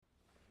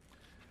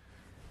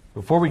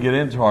Before we get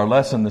into our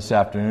lesson this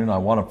afternoon, I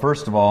want to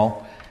first of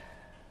all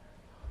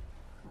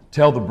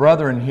tell the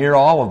brethren here,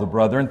 all of the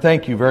brethren,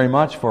 thank you very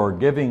much for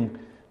giving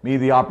me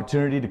the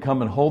opportunity to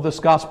come and hold this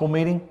gospel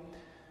meeting.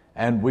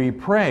 And we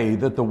pray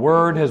that the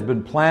word has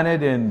been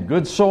planted in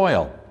good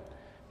soil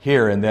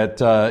here and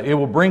that it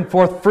will bring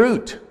forth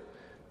fruit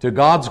to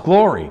God's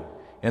glory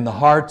in the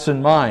hearts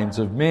and minds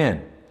of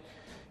men.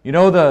 You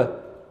know,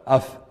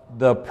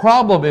 the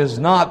problem is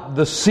not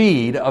the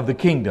seed of the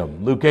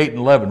kingdom, Luke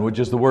 8:11, which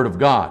is the Word of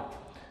God.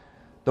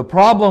 The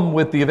problem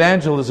with the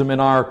evangelism in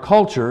our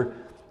culture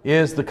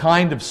is the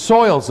kind of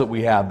soils that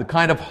we have, the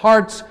kind of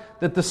hearts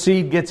that the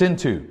seed gets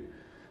into.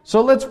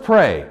 So let's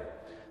pray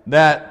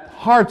that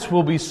hearts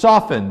will be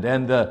softened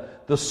and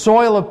the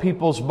soil of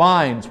people's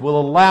minds will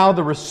allow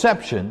the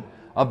reception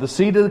of the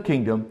seed of the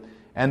kingdom,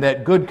 and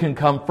that good can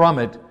come from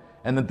it,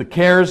 and that the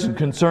cares and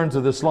concerns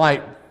of this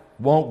life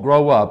won't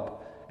grow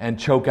up and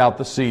choke out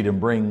the seed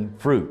and bring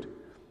fruit,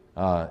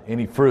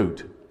 any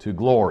fruit to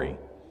glory.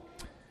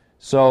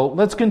 So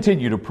let's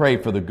continue to pray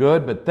for the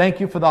good, but thank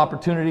you for the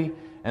opportunity,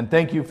 and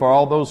thank you for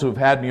all those who have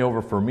had me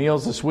over for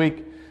meals this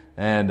week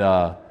and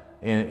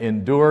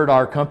endured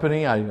our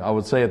company, I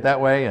would say it that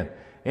way. And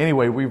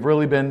anyway, we've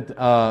really been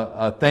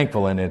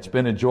thankful, and it's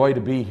been a joy to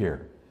be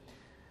here.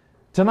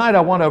 Tonight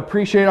I want to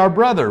appreciate our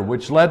brother,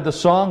 which led the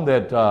song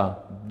that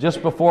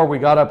just before we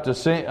got up to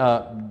sing,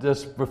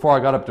 just before I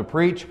got up to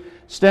preach,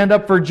 Stand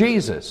Up for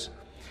Jesus.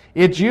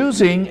 It's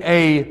using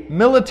a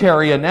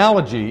military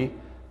analogy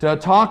to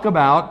talk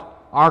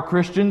about our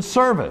Christian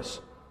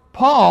service.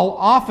 Paul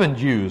often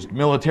used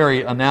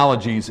military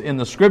analogies in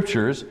the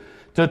Scriptures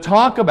to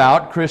talk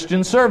about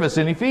Christian service.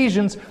 In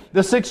Ephesians,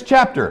 the 6th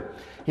chapter,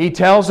 he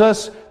tells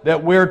us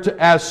that we're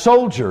as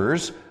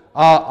soldiers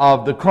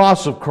of the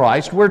cross of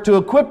Christ, we're to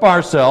equip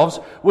ourselves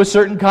with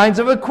certain kinds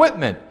of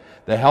equipment.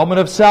 The helmet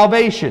of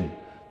salvation,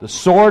 the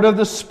sword of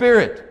the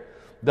Spirit,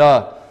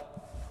 the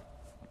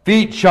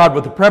feet shod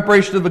with the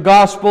preparation of the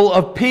gospel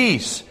of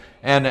peace,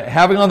 and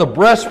having on the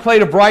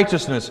breastplate of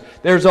righteousness.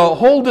 There's a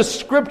whole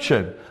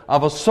description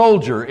of a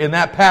soldier in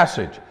that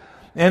passage.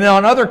 And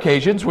on other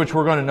occasions, which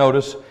we're going to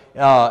notice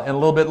in a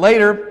little bit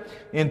later,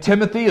 in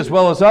Timothy as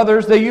well as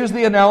others, they use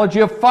the analogy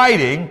of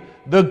fighting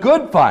the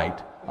good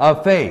fight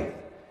of faith.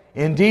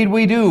 Indeed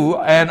we do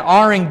and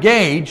are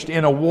engaged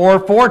in a war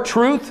for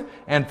truth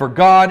and for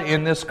God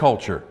in this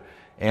culture.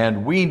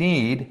 And we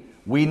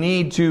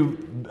need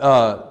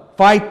to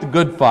fight the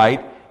good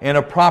fight in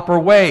a proper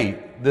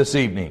way this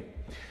evening.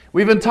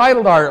 We've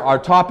entitled our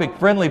topic,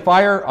 Friendly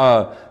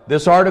Fire.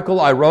 This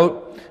article I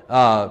wrote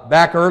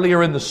back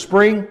earlier in the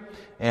spring,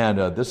 and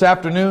this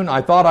afternoon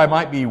I thought I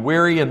might be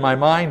weary in my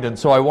mind, and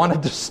so I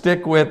wanted to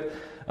stick with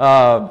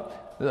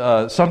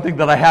something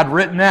that I had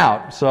written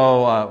out.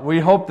 So we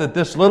hope that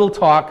this little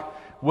talk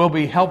will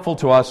be helpful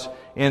to us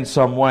in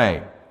some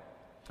way.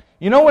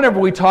 You know, whenever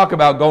we talk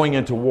about going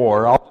into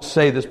war, I'll just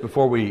say this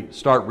before we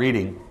start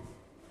reading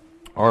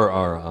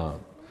or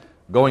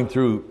going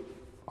through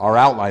our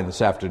outline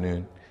this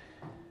afternoon.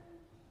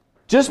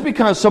 Just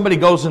because somebody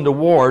goes into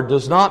war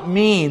does not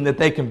mean that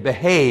they can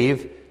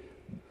behave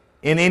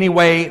in any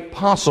way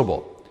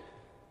possible.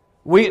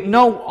 We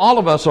know, all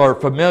of us are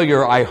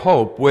familiar, I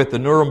hope, with the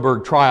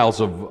Nuremberg trials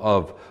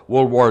of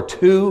World War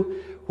II,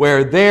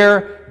 where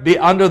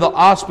under the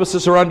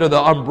auspices or under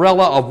the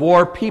umbrella of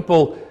war,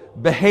 people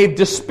behaved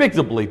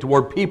despicably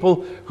toward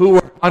people who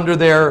were under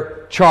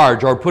their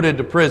charge or put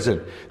into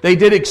prison. They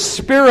did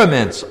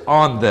experiments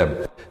on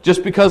them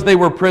just because they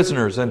were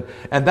prisoners, and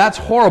that's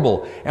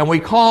horrible. And we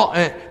call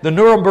the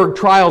Nuremberg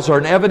trials are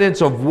an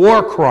evidence of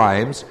war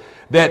crimes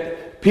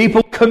that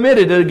people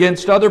committed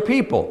against other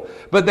people.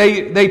 But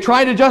they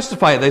try to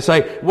justify it. They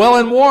say, well,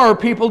 in war,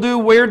 people do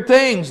weird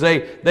things.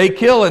 They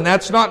kill, and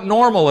that's not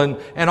normal,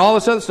 and all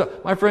this other stuff.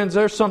 My friends,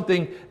 there's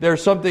something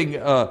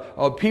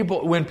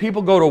people, when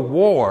people go to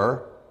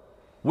war,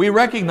 we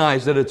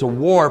recognize that it's a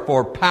war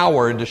for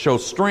power and to show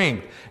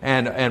strength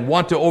and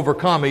want to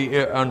overcome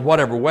in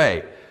whatever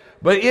way.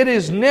 But it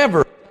is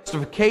never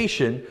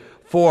justification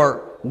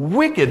for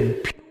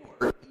wicked,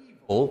 pure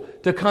evil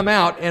to come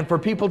out and for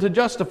people to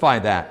justify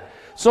that.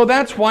 So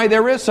that's why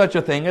there is such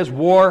a thing as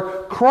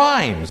war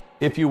crimes,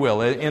 if you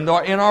will, in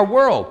our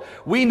world.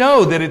 We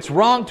know that it's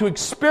wrong to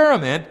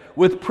experiment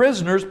with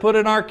prisoners put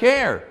in our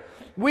care.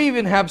 We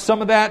even have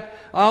some of that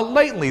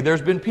lately.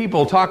 There's been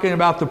people talking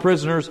about the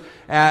prisoners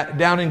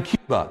down in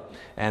Cuba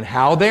and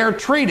how they're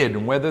treated,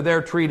 and whether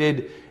they're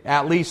treated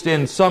at least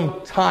in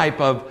some type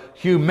of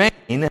humane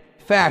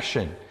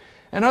fashion,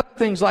 and other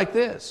things like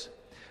this.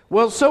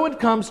 Well, so it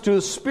comes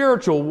to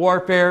spiritual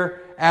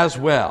warfare as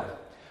well.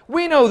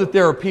 We know that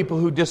there are people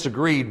who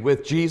disagreed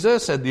with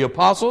Jesus and the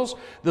apostles,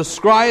 the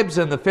scribes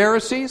and the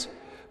Pharisees,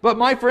 but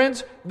my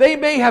friends, they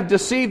may have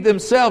deceived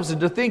themselves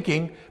into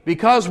thinking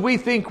because we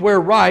think we're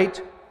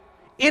right,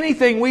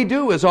 anything we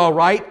do is all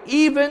right,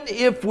 even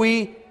if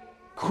we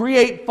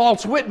create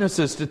false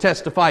witnesses to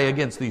testify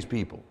against these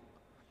people.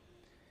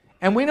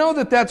 And we know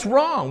that that's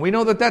wrong. We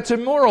know that that's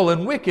immoral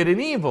and wicked and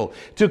evil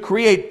to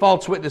create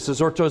false witnesses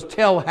or to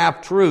tell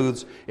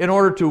half-truths in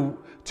order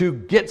to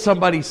get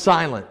somebody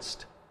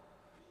silenced.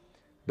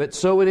 But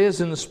so it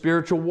is in the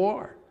spiritual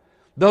war.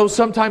 Those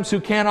sometimes who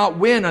cannot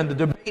win on the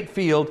debate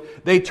field,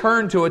 they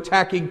turn to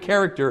attacking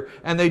character,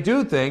 and they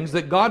do things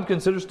that God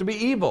considers to be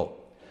evil.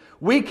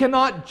 We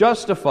cannot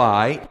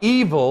justify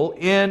evil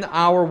in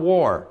our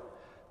war.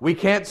 We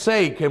can't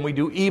say, can we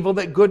do evil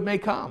that good may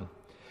come?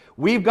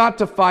 We've got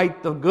to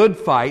fight the good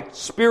fight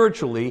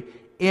spiritually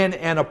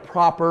in a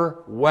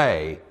proper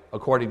way,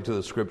 according to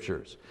the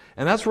Scriptures.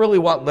 And that's really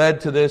what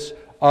led to this,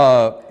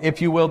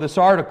 if you will, this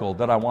article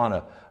that I want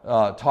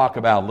to talk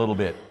about a little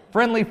bit.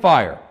 Friendly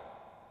fire.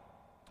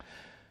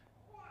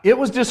 It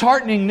was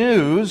disheartening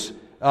news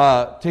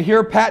to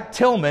hear Pat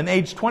Tillman,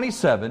 age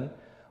 27,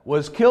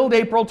 was killed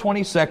April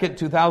 22nd,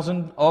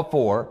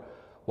 2004,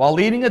 while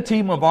leading a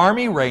team of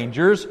Army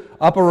Rangers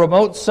up a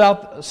remote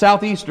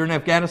southeastern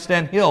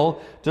Afghanistan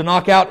hill to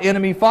knock out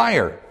enemy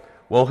fire.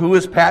 Well, who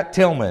is Pat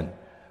Tillman?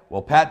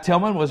 Well, Pat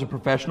Tillman was a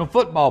professional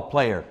football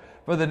player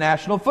for the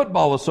National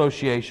Football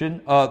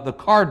Association, the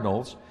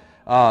Cardinals,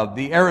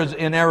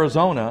 in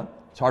Arizona.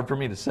 It's hard for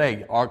me to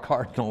say our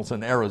Cardinals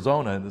in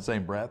Arizona in the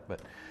same breath, but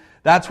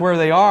that's where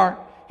they are.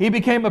 He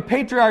became a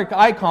patriotic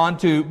icon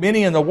to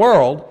many in the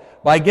world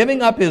by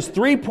giving up his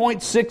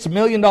 $3.6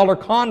 million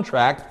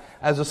contract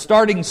as a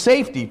starting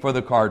safety for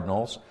the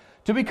Cardinals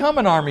to become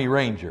an Army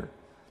Ranger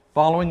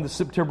following the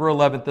September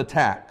 11th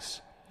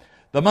attacks.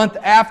 The month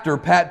after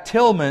Pat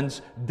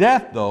Tillman's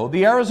death, though,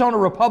 the Arizona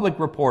Republic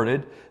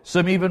reported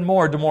some even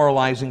more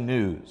demoralizing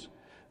news.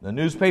 The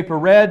newspaper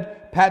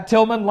read, Pat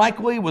Tillman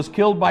likely was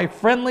killed by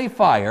friendly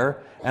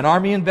fire. An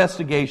Army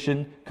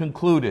investigation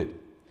concluded.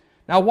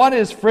 Now, what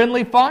is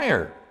friendly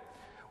fire?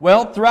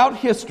 Well, throughout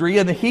history,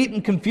 in the heat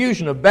and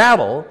confusion of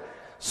battle,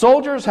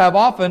 soldiers have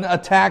often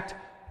attacked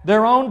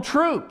their own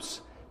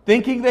troops,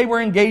 thinking they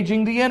were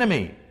engaging the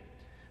enemy.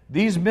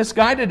 These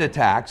misguided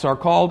attacks are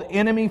called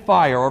friendly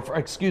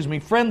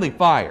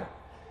fire.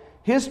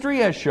 History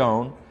has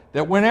shown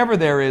that whenever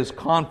there is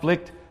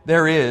conflict,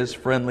 there is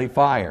friendly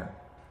fire.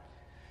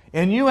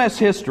 In U.S.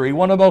 history,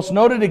 one of the most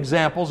noted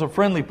examples of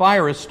friendly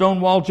fire is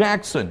Stonewall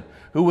Jackson,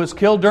 who was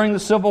killed during the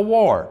Civil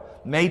War,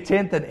 May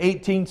 10th in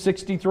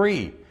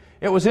 1863.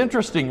 It was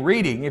interesting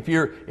reading, if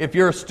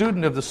you're a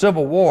student of the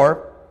Civil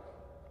War,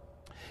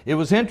 it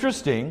was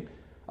interesting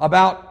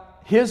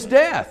about his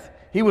death.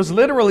 He was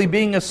literally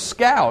being a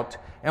scout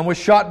and was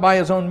shot by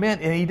his own men,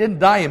 and he didn't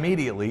die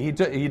immediately.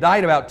 He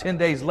died about 10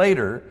 days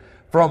later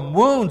from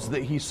wounds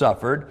that he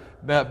suffered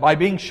by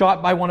being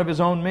shot by one of his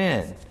own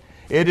men.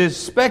 It is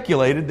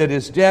speculated that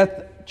his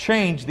death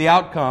changed the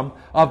outcome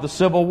of the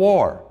Civil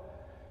War.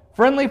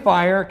 Friendly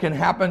fire can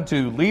happen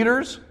to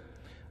leaders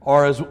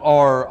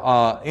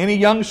or any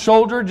young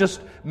soldier just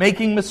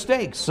making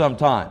mistakes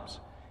sometimes.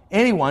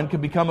 Anyone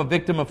can become a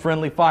victim of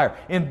friendly fire.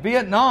 In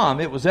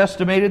Vietnam, it was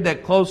estimated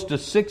that close to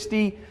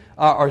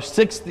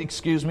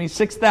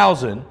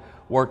 6,000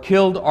 were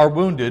killed or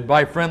wounded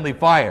by friendly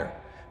fire.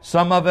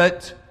 Some of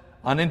it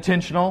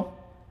unintentional,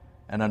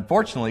 and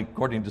unfortunately,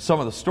 according to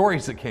some of the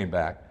stories that came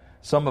back,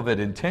 some of it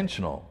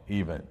intentional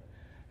even.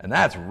 And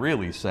that's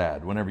really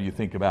sad whenever you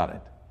think about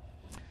it.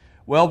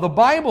 Well, the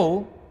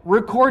Bible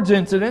records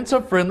incidents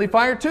of friendly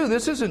fire too.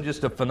 This isn't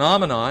just a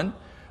phenomenon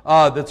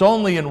that's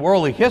only in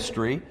worldly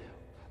history.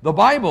 The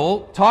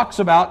Bible talks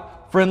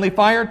about friendly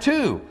fire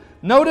too.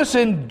 Notice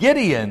in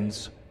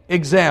Gideon's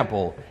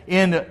example,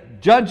 in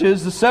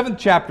Judges, the 7th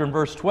chapter and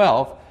verse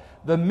 12,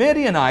 the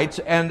Midianites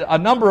and a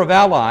number of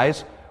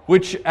allies,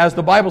 which, as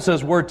the Bible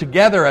says, were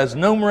together as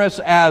numerous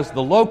as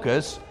the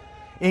locusts,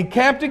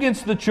 encamped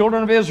against the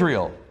children of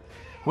Israel.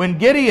 When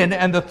Gideon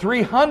and the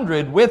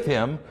 300 with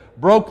him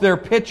broke their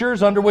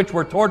pitchers, under which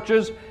were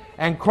torches,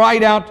 and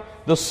cried out,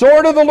 "The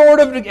sword of the Lord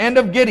and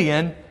of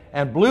Gideon,"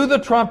 and blew the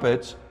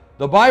trumpets,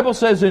 the Bible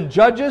says in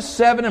Judges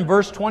 7 and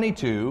verse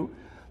 22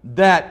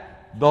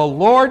 that the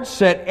Lord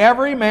set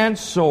every man's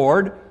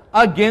sword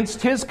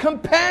against his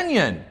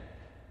companion.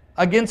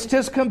 Against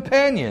his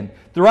companion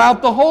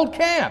throughout the whole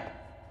camp.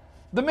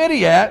 The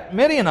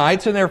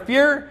Midianites, in their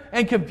fear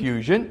and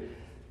confusion,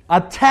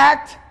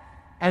 attacked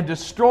and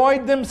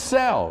destroyed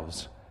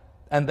themselves.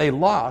 And they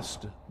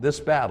lost this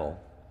battle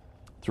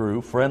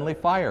through friendly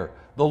fire.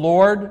 The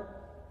Lord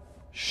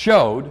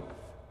showed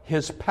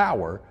His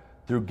power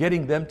through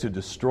getting them to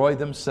destroy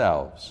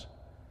themselves.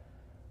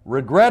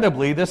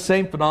 Regrettably, this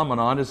same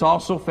phenomenon is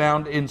also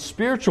found in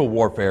spiritual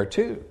warfare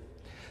too.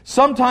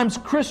 Sometimes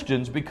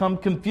Christians become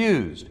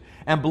confused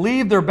and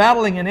believe they're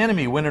battling an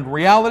enemy when in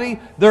reality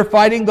they're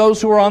fighting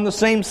those who are on the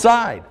same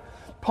side.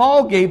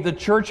 Paul gave the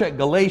church at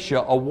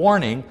Galatia a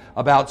warning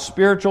about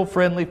spiritual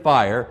friendly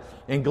fire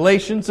in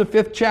Galatians, the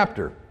 5th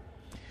chapter.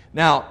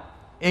 Now,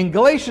 in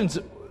Galatians,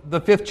 the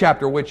 5th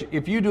chapter, which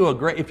if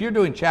you're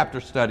doing chapter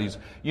studies,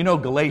 you know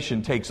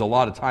Galatians takes a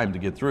lot of time to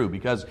get through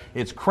because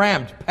it's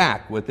crammed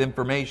packed with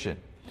information.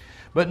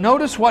 But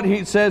notice what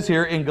he says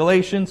here in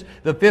Galatians,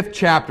 the 5th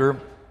chapter,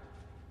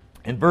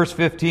 in verse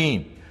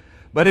 15.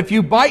 "But if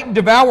you bite and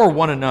devour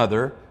one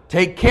another,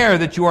 take care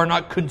that you are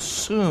not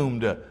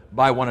consumed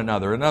by one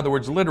another." In other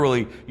words,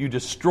 literally, you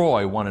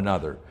destroy one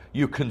another.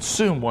 You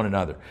consume one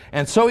another.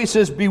 And so he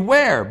says,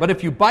 "Beware, but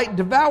if you bite and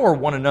devour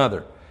one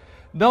another,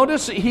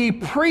 Notice he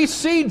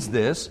precedes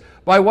this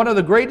by one of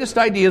the greatest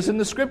ideas in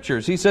the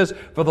Scriptures. He says,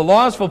 "For the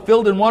law is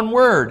fulfilled in one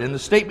word, in the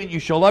statement, you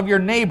shall love your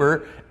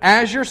neighbor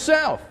as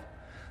yourself."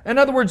 In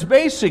other words,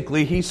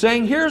 basically, he's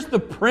saying, here's the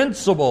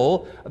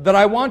principle that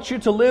I want you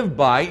to live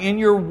by in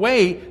your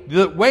way,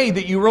 the way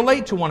that you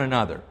relate to one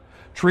another.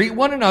 Treat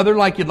one another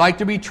like you'd like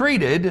to be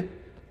treated,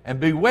 and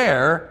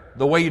beware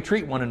the way you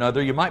treat one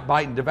another. You might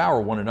bite and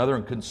devour one another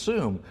and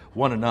consume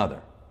one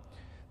another.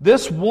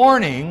 This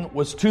warning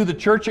was to the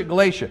church at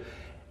Galatia.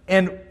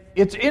 And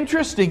it's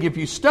interesting, if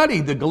you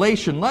study the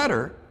Galatian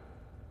letter,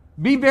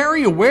 be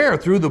very aware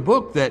through the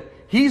book that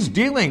he's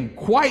dealing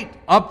quite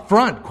up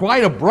front,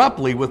 quite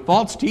abruptly with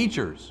false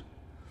teachers.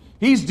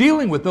 He's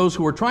dealing with those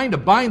who are trying to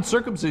bind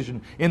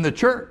circumcision in the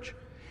church.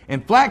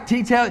 In fact,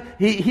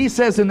 he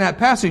says in that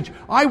passage,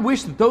 "I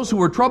wish that those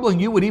who are troubling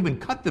you would even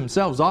cut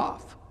themselves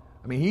off."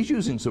 I mean, he's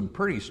using some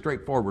pretty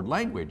straightforward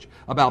language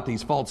about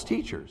these false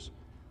teachers.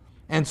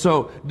 And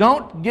so,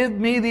 don't give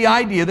me the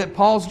idea that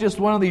Paul's just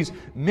one of these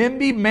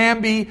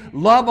mimby-mamby,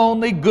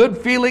 love-only,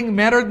 good-feeling,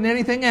 better than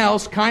anything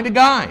else kind of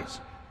guys.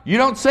 You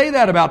don't say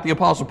that about the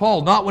Apostle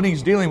Paul, not when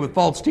he's dealing with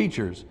false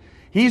teachers.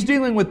 He's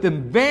dealing with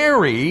them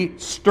very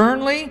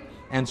sternly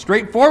and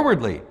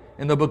straightforwardly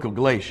in the book of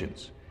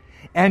Galatians.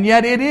 And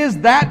yet it is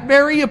that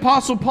very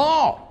Apostle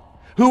Paul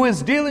who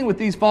is dealing with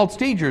these false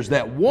teachers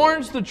that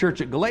warns the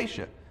church at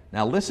Galatia.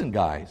 Now listen,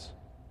 guys.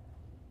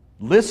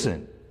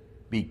 Listen.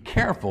 Be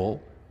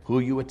careful who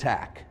you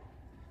attack.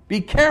 Be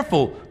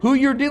careful who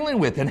you're dealing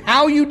with and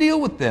how you deal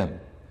with them.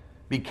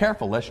 Be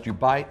careful lest you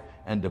bite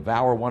and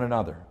devour one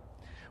another.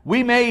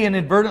 We may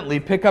inadvertently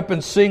pick up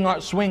and swing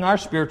our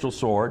spiritual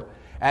sword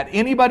at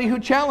anybody who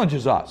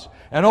challenges us.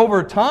 And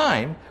over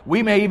time,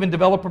 we may even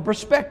develop a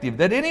perspective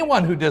that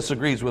anyone who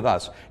disagrees with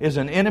us is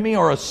an enemy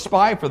or a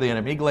spy for the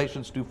enemy,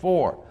 Galatians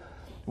 2:4.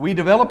 We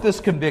develop this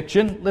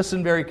conviction,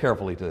 listen very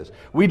carefully to this.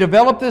 We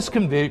develop this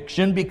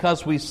conviction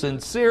because we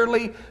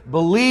sincerely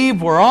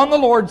believe we're on the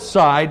Lord's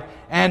side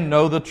and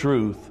know the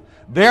truth.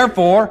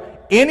 Therefore,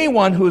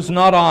 anyone who's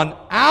not on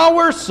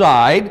our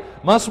side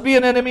must be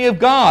an enemy of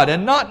God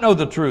and not know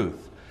the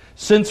truth.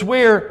 Since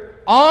we're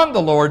on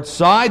the Lord's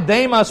side,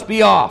 they must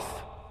be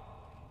off.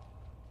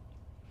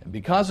 And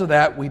because of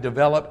that, we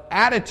develop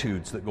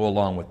attitudes that go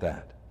along with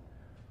that.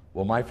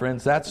 Well, my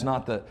friends, that's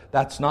not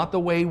the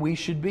way we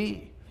should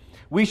be.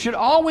 We should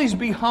always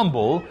be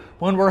humble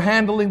when we're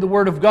handling the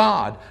Word of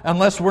God,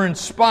 unless we're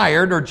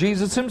inspired or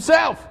Jesus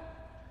Himself.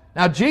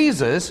 Now,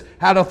 Jesus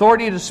had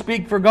authority to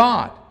speak for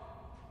God,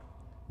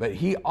 but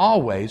He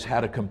always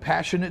had a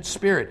compassionate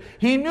spirit.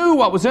 He knew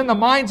what was in the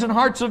minds and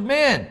hearts of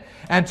men.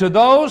 And to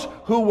those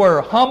who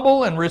were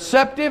humble and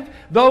receptive,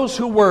 those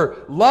who were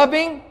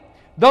loving,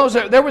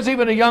 there was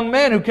even a young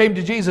man who came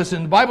to Jesus,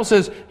 and the Bible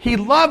says he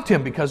loved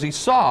him because he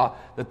saw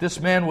that this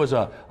man was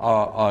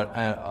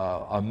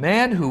a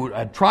man who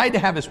had tried to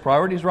have his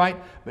priorities right,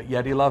 but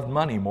yet he loved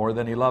money more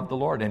than he loved the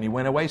Lord, and he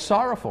went away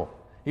sorrowful.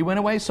 He went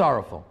away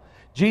sorrowful.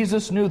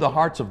 Jesus knew the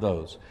hearts of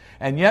those.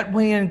 And yet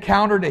when he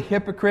encountered a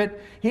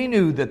hypocrite, he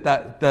knew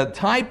that the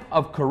type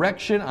of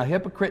correction a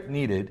hypocrite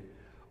needed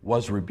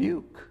was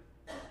rebuke.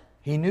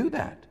 He knew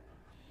that.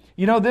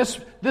 You know,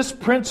 this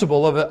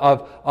principle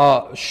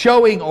of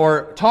showing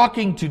or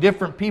talking to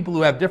different people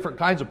who have different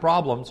kinds of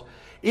problems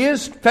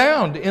is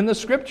found in the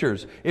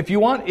Scriptures. If you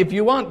want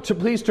to,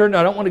 please turn.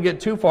 I don't want to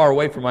get too far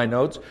away from my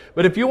notes,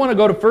 but if you want to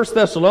go to 1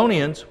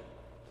 Thessalonians,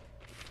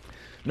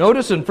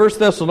 notice in 1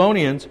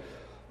 Thessalonians,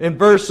 in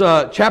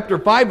chapter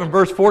 5 and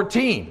verse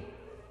 14,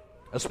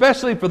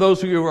 especially for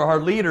those who are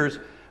leaders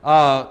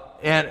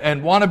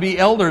and want to be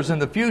elders in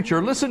the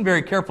future, listen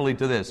very carefully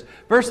to this.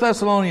 1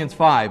 Thessalonians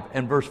 5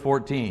 and verse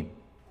 14.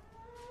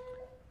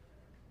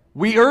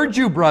 We urge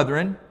you,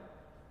 brethren,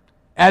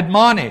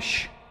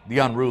 admonish the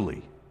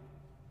unruly.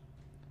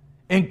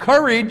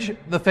 Encourage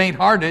the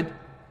faint-hearted.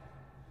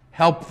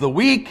 Help the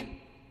weak.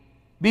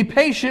 Be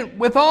patient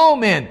with all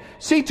men.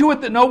 See to it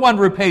that no one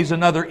repays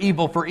another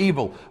evil for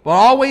evil, but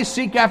always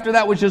seek after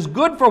that which is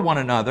good for one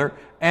another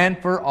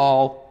and for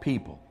all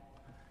people.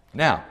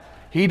 Now,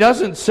 he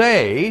doesn't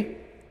say,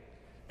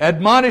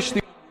 admonish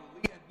the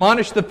unruly,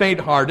 admonish the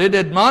faint-hearted,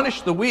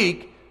 admonish the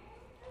weak,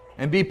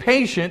 and be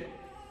patient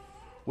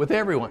with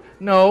everyone.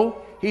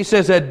 No, he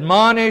says,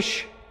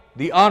 admonish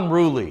the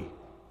unruly.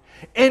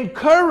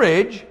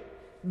 Encourage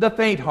the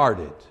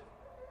faint-hearted.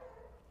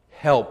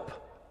 Help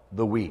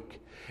the weak.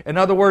 In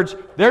other words,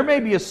 there may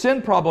be a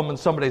sin problem in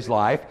somebody's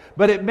life,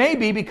 but it may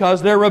be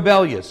because they're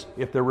rebellious.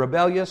 If they're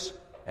rebellious,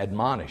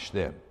 admonish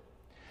them.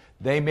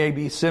 They may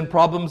be sin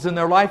problems in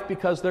their life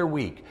because they're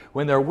weak.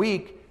 When they're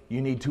weak,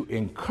 you need to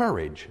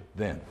encourage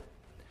them.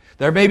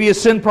 There may be a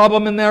sin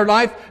problem in their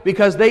life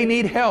because they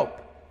need help.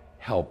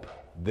 Help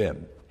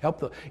them. Help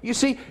them. You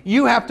see,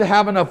 you have to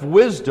have enough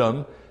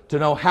wisdom to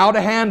know how to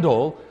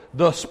handle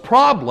the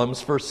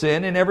problems for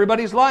sin in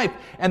everybody's life.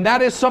 And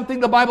that is something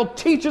the Bible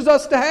teaches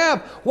us to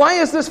have. Why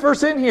is this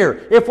verse in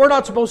here if we're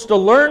not supposed to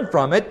learn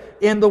from it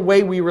in the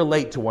way we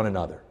relate to one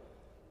another?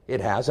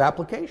 It has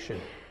application.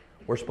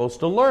 We're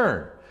supposed to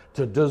learn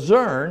to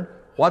discern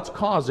what's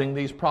causing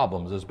these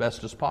problems as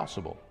best as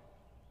possible.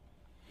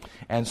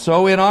 And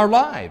so in our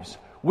lives,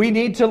 we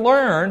need to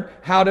learn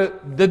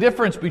the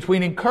difference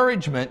between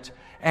encouragement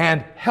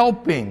and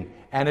helping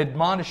and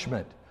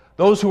admonishment.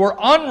 Those who are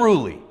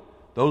unruly,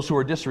 those who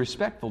are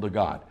disrespectful to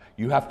God,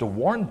 you have to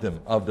warn them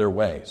of their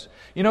ways.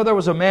 You know, there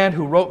was a man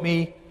who wrote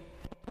me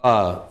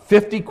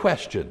 50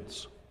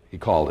 questions, he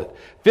called it.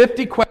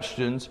 50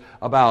 questions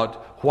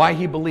about why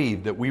he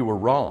believed that we were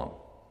wrong.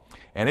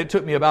 And it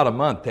took me about a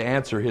month to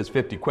answer his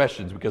 50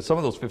 questions, because some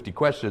of those 50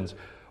 questions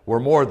were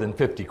more than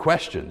 50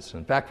 questions.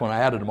 In fact, when I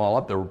added them all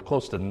up, there were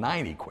close to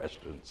 90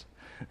 questions,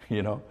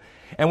 you know.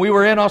 And we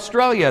were in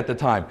Australia at the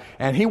time,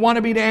 and he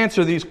wanted me to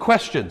answer these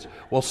questions.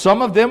 Well,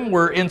 some of them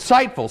were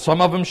insightful.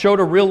 Some of them showed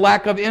a real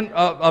lack of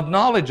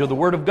knowledge of the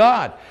Word of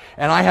God.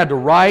 And I had to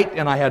write,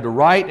 and I had to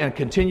write, and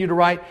continue to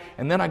write.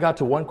 And then I got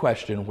to one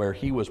question where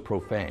he was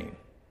profane.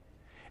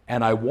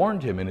 And I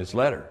warned him in his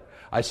letter.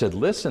 I said,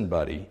 listen,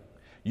 buddy,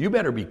 you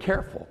better be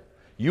careful.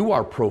 You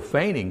are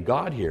profaning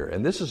God here,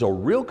 and this is a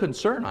real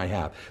concern I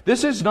have.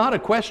 This is not a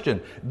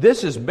question.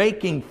 This is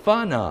making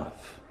fun of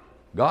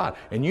God.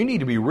 And you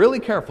need to be really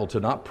careful to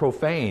not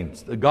profane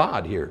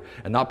God here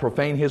and not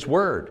profane His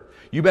Word.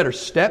 You better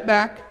step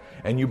back,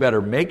 and you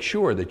better make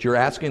sure that you're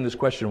asking this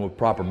question with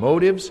proper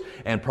motives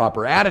and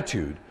proper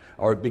attitude,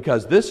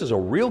 because this is a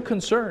real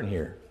concern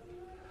here.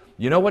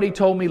 You know what he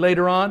told me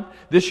later on?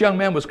 This young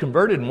man was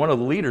converted, and one of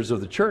the leaders of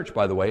the church,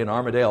 by the way, in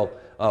Armidale,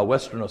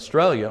 Western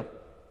Australia.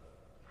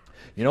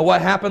 You know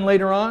what happened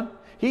later on?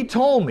 He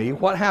told me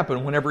what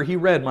happened whenever he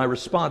read my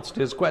response to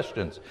his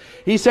questions.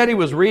 He said he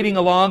was reading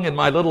along in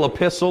my little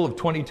epistle of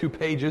 22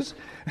 pages.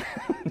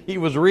 He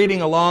was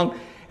reading along,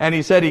 and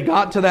he said he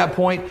got to that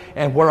point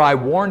and where I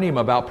warned him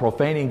about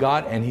profaning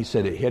God, and he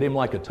said it hit him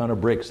like a ton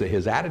of bricks that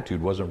his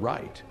attitude wasn't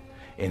right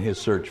in his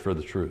search for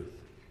the truth.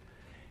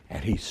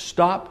 And he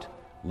stopped,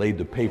 laid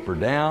the paper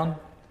down,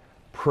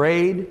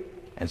 prayed,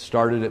 and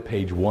started at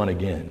page 1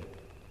 again.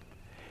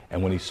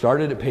 And when he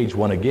started at page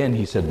 1 again,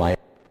 he said,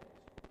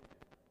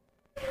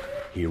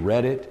 he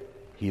read it.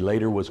 He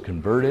later was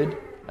converted.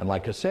 And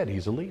like I said,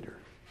 he's a leader.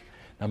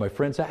 Now, my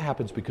friends, that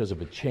happens because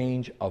of a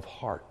change of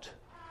heart.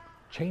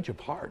 Change of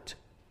heart.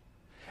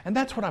 And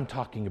that's what I'm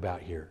talking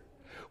about here.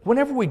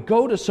 Whenever we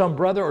go to some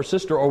brother or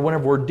sister, or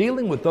whenever we're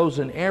dealing with those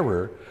in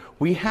error,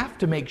 we have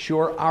to make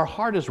sure our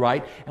heart is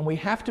right, and we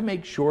have to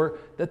make sure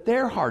that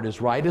their heart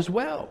is right as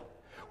well.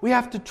 We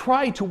have to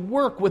try to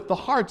work with the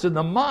hearts and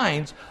the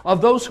minds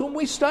of those whom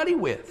we study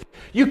with.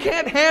 You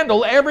can't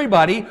handle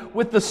everybody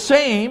with the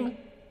same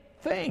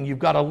thing. You've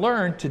got to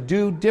learn to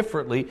do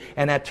differently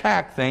and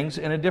attack things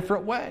in a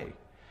different way.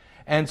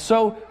 And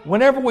so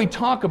whenever we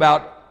talk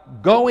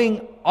about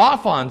going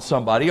off on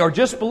somebody or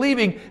just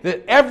believing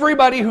that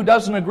everybody who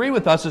doesn't agree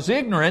with us is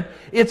ignorant,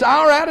 it's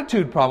our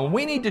attitude problem.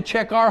 We need to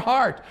check our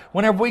heart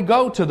whenever we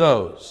go to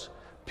those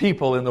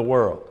people in the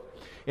world.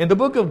 In the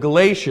book of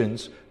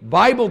Galatians,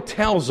 Bible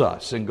tells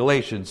us in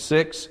Galatians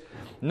 6,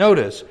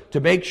 notice, to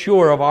make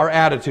sure of our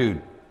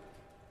attitude.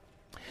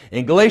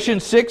 In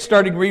Galatians 6,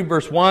 starting read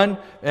verse 1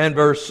 and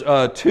verse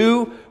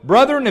 2,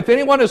 Brethren, if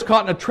anyone is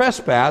caught in a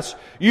trespass,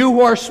 you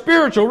who are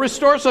spiritual,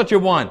 restore such a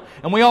one.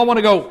 And we all want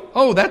to go,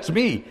 oh, that's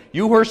me.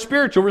 You who are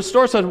spiritual,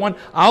 restore such a one.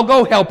 I'll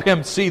go help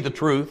him see the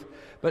truth.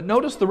 But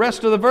notice the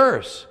rest of the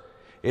verse.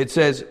 It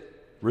says,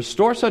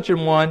 restore such a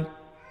one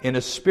in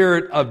a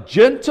spirit of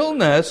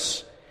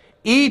gentleness.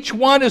 Each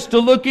one is to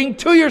looking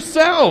to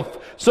yourself,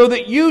 so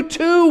that you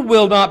too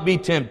will not be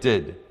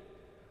tempted.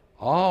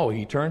 Oh,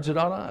 he turns it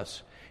on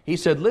us. He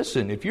said,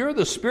 listen, if you're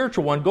the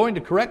spiritual one going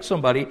to correct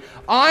somebody,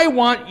 I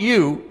want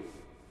you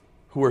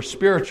who are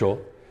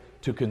spiritual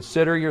to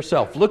consider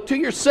yourself. Look to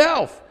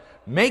yourself.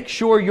 Make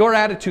sure your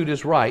attitude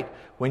is right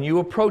when you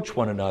approach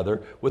one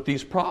another with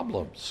these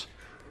problems.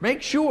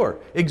 Make sure.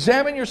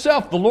 Examine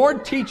yourself. The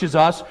Lord teaches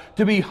us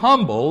to be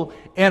humble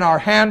in our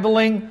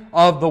handling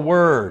of the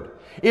Word.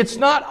 It's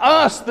not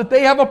us that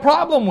they have a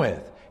problem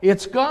with.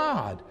 It's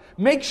God.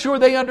 Make sure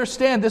they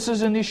understand this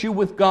is an issue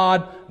with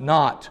God,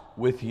 not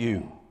with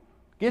you.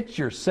 Get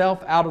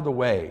yourself out of the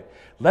way.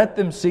 Let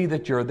them see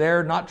that you're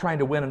there not trying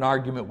to win an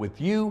argument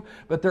with you,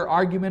 but their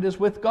argument is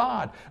with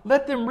God.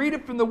 Let them read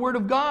it from the Word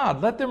of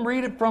God. Let them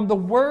read it from the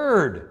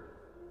Word,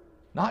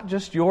 not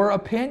just your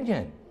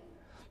opinion.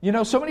 You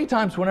know, so many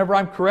times whenever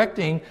I'm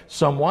correcting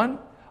someone,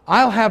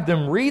 I'll have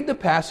them read the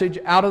passage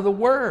out of the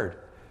Word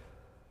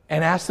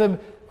and ask them,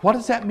 what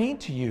does that mean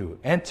to you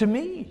and to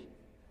me?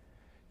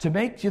 To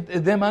make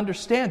them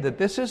understand that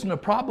this isn't a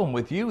problem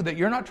with you, that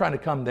you're not trying to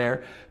come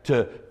there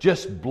to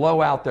just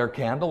blow out their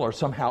candle or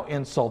somehow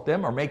insult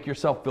them or make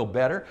yourself feel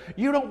better.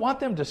 You don't want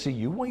them to see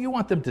you. Well, you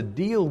want them to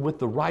deal with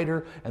the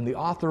writer and the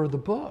author of the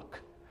book.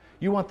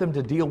 You want them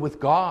to deal with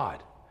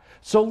God.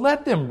 So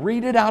let them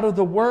read it out of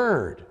the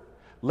Word.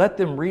 Let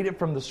them read it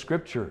from the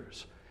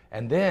Scriptures.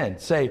 And then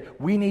say,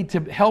 we need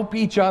to help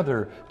each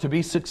other to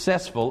be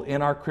successful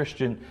in our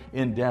Christian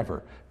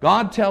endeavor.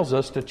 God tells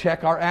us to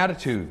check our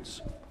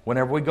attitudes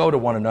whenever we go to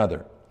one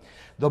another.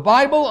 The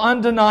Bible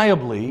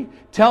undeniably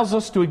tells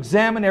us to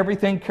examine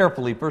everything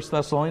carefully, 1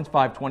 Thessalonians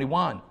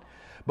 5:21.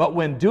 But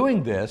when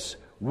doing this,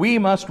 we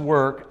must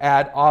work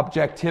at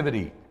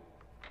objectivity.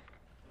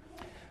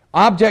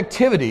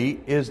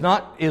 Objectivity is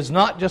not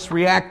just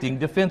reacting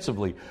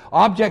defensively.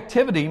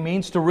 Objectivity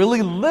means to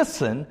really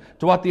listen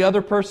to what the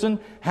other person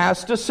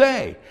has to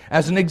say.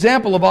 As an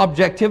example of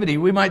objectivity,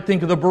 we might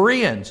think of the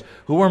Bereans,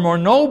 who were more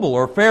noble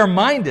or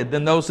fair-minded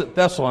than those at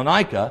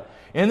Thessalonica,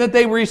 in that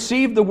they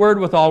received the word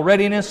with all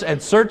readiness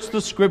and searched the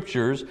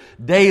Scriptures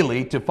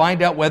daily to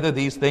find out whether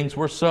these things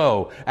were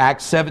so.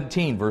 Acts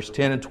 17, verse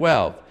 10 and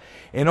 12.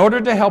 In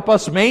order to help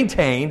us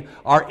maintain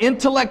our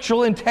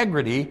intellectual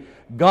integrity,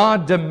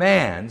 God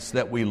demands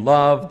that we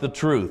love the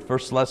truth. 1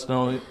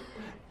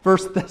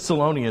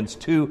 Thessalonians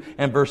 2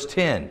 and verse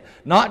 10.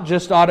 Not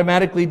just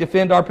automatically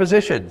defend our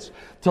positions.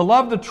 To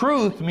love the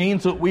truth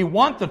means that we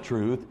want the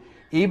truth,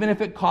 even if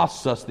it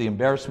costs us the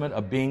embarrassment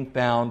of being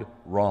found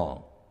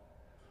wrong.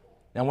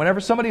 Now, whenever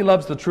somebody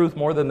loves the truth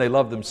more than they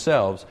love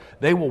themselves,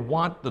 they will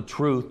want the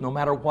truth no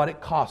matter what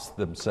it costs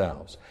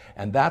themselves.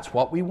 And that's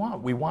what we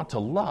want. We want to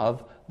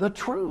love the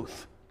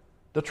truth.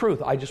 The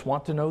truth. I just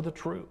want to know the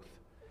truth,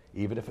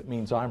 even if it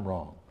means I'm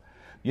wrong.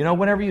 You know,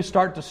 whenever you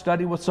start to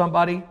study with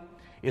somebody,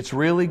 it's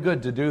really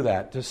good to do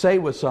that. To say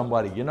with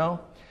somebody, you know,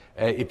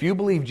 if you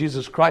believe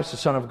Jesus Christ is the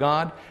Son of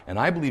God, and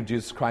I believe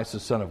Jesus Christ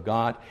is the Son of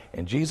God,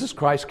 and Jesus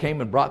Christ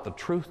came and brought the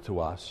truth to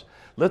us,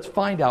 let's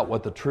find out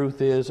what the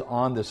truth is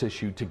on this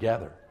issue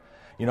together.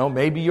 You know,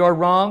 maybe you're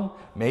wrong,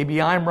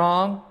 maybe I'm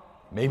wrong,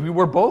 maybe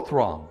we're both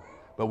wrong,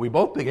 but we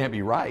both can't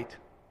be right.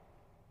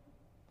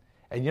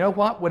 And you know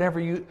what?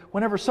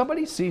 Whenever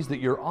somebody sees that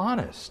you're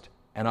honest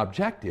and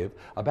objective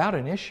about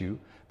an issue,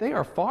 they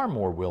are far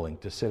more willing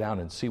to sit down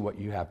and see what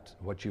you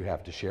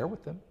have to share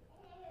with them.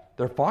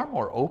 They're far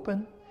more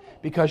open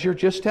because you're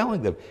just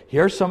telling them,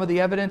 here's some of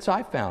the evidence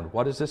I found.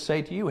 What does this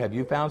say to you? Have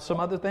you found some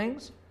other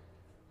things?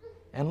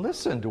 And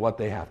listen to what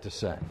they have to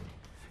say.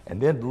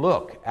 And then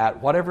look at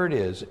whatever it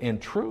is in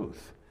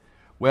truth.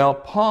 Well,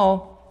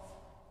 Paul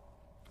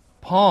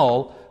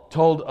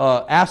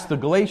asked the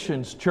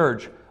Galatians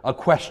church a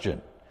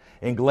question.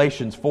 In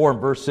Galatians 4 and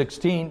verse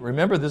 16,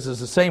 remember this is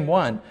the same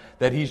one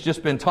that he's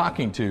just been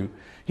talking to.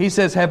 He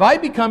says, have I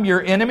become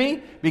your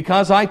enemy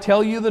because I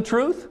tell you the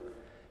truth?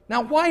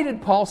 Now, why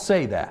did Paul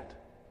say that?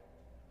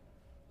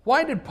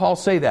 Why did Paul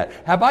say that?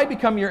 Have I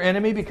become your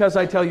enemy because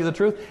I tell you the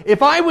truth?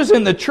 If I was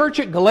in the church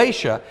at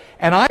Galatia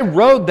and I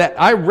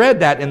read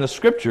that in the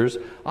Scriptures,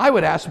 I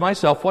would ask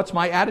myself, what's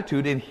my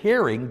attitude in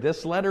hearing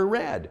this letter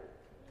read?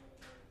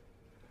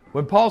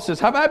 When Paul says,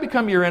 have I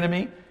become your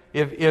enemy?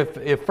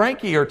 If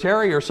Frankie or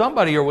Terry or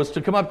somebody was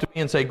to come up to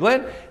me and say,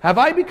 Glenn, have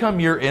I become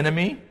your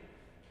enemy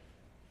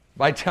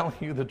by telling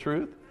you the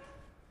truth?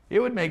 It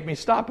would make me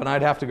stop and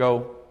I'd have to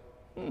go,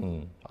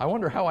 I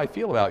wonder how I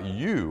feel about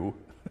you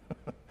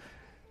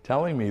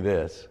telling me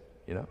this,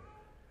 you know.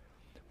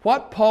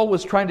 What Paul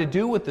was trying to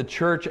do with the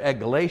church at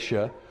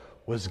Galatia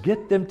was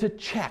get them to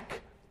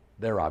check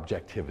their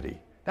objectivity.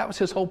 That was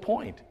his whole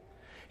point.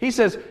 He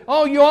says,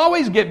 oh, you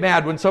always get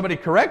mad when somebody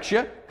corrects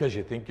you because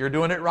you think you're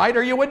doing it right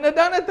or you wouldn't have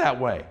done it that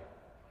way.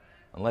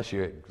 Unless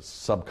you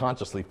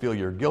subconsciously feel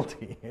you're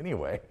guilty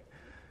anyway,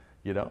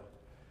 you know.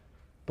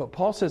 But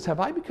Paul says, have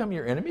I become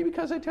your enemy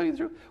because I tell you the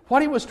truth?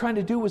 What he was trying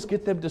to do was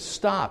get them to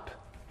stop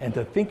and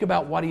to think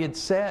about what he had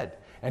said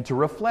and to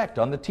reflect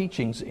on the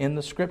teachings in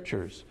the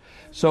Scriptures.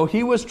 So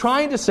he was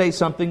trying to say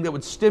something that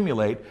would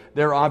stimulate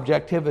their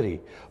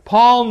objectivity.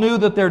 Paul knew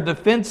that their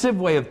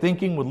defensive way of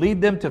thinking would lead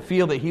them to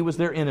feel that he was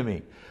their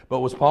enemy.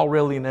 But was Paul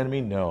really an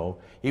enemy? No.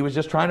 He was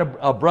just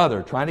a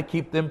brother, trying to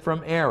keep them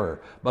from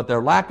error. But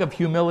their lack of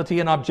humility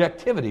and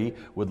objectivity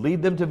would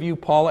lead them to view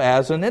Paul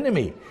as an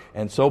enemy.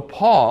 And so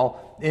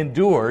Paul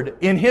endured,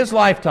 in his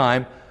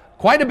lifetime,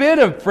 quite a bit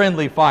of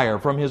friendly fire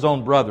from his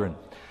own brethren.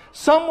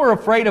 Some were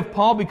afraid of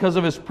Paul because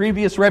of his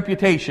previous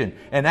reputation.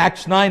 In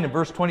Acts 9 and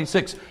verse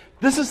 26,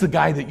 this is the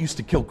guy that used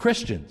to kill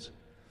Christians.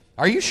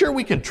 Are you sure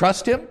we can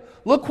trust him?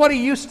 Look what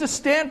he used to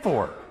stand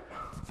for.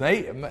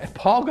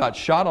 Paul got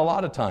shot a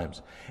lot of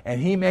times. And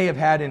he may have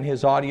had in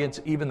his audience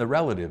even the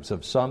relatives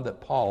of some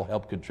that Paul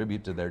helped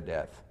contribute to their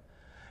death.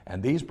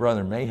 And these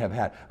brethren may have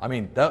had,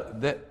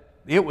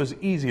 it was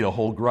easy to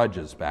hold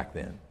grudges back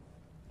then.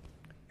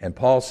 And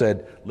Paul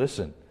said,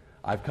 listen,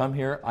 I've come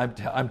here,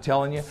 I'm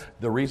telling you,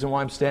 the reason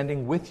why I'm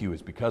standing with you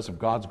is because of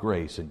God's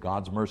grace and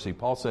God's mercy.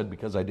 Paul said,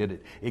 because I did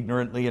it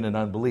ignorantly and in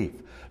unbelief.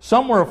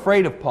 Some were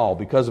afraid of Paul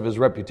because of his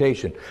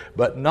reputation,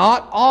 but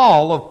not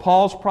all of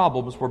Paul's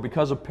problems were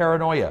because of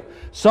paranoia.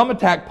 Some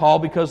attacked Paul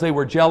because they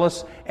were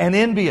jealous and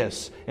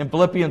envious. In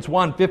Philippians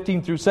 1,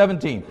 15 through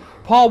 17,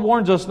 Paul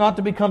warns us not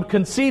to become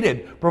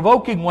conceited,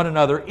 provoking one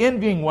another,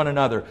 envying one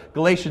another.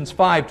 Galatians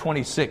 5,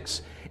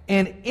 26.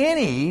 In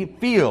any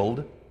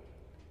field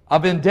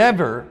of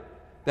endeavor,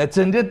 that's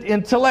an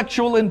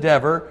intellectual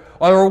endeavor,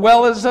 or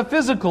well as a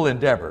physical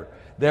endeavor,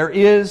 there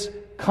is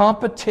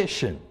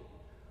competition.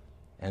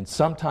 And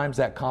sometimes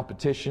that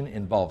competition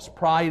involves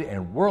pride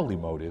and worldly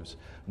motives,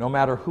 no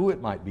matter who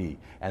it might be.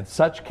 And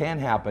such can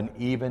happen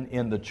even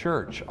in the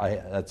church,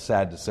 that's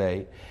sad to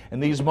say.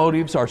 And these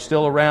motives are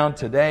still around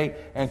today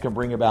and can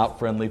bring about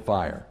friendly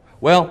fire.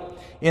 Well,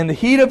 in the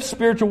heat of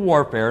spiritual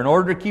warfare, in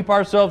order to keep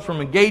ourselves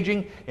from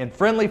engaging in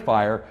friendly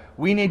fire,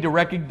 we need to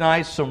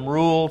recognize some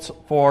rules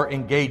for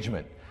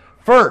engagement.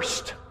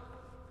 First,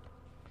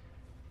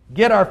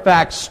 get our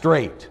facts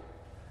straight.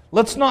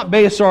 Let's not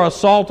base our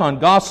assault on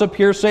gossip,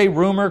 hearsay,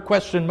 rumor,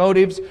 question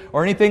motives,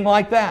 or anything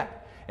like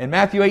that. In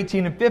Matthew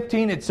 18 and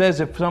 15, it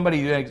says, if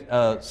somebody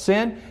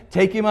sin,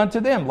 take him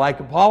unto them, like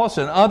Apollos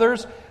and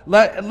others.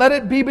 Let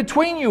it be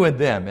between you and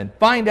them, and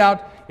find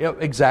out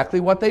exactly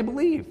what they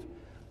believe.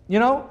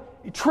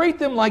 Treat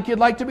them like you'd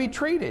like to be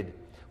treated.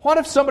 What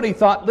if somebody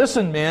thought,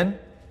 listen, men,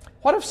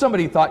 what if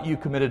somebody thought you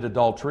committed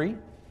adultery?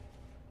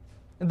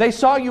 They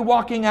saw you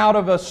walking out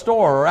of a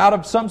store or out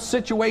of some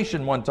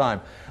situation one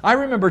time. I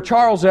remember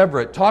Charles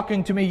Everett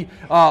talking to me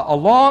a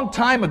long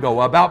time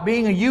ago about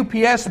being a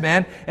UPS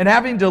man and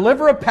having to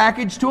deliver a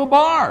package to a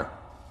bar.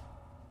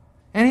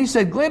 And he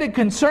said, Glen, it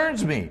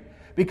concerns me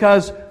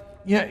because,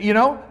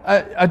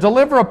 I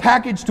deliver a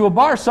package to a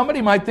bar,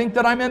 somebody might think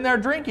that I'm in there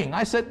drinking.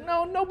 I said,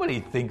 no, nobody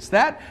thinks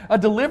that. A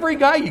delivery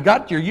guy, you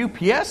got your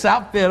UPS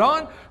outfit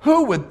on,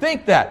 who would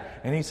think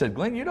that? And he said,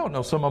 Glen, you don't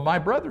know some of my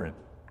brethren.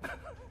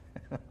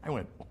 I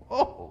went,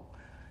 oh,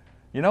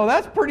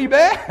 that's pretty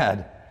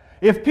bad.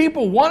 If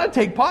people want to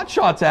take pot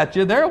shots at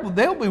you,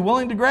 they'll be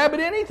willing to grab at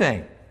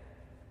anything.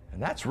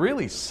 And that's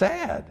really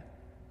sad.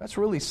 That's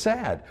really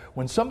sad.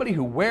 When somebody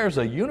who wears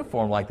a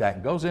uniform like that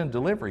and goes in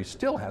delivery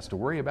still has to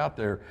worry about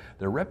their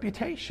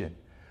reputation.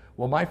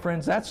 Well, my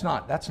friends, that's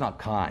not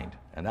kind,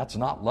 and that's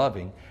not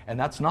loving, and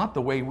that's not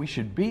the way we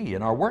should be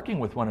in our working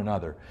with one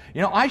another.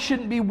 I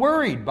shouldn't be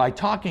worried by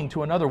talking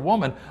to another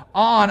woman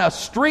on a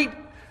street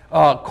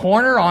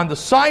corner, on the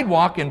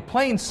sidewalk in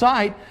plain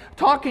sight,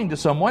 talking to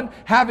someone,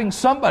 having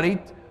somebody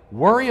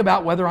worry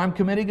about whether I'm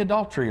committing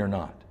adultery or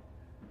not.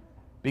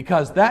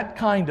 Because that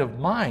kind of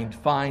mind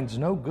finds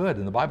no good.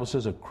 And the Bible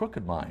says a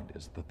crooked mind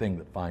is the thing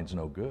that finds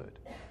no good.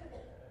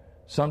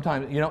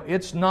 Sometimes,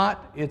 it's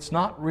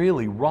not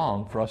really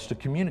wrong for us to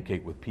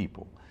communicate with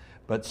people.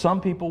 But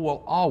some people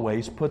will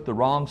always put the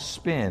wrong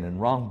spin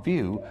and wrong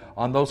view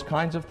on those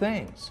kinds of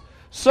things.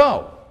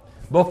 So,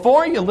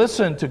 before you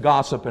listen to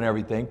gossip and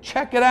everything,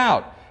 check it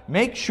out.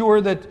 Make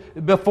sure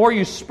that before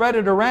you spread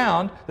it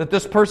around that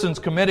this person's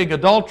committing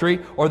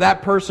adultery or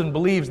that person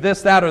believes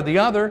this, that, or the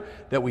other,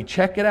 that we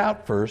check it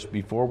out first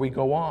before we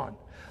go on.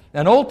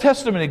 An Old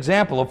Testament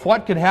example of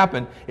what could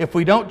happen if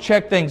we don't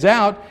check things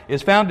out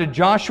is found in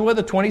Joshua,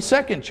 the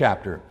 22nd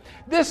chapter.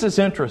 This is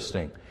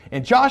interesting.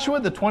 In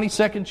Joshua, the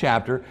 22nd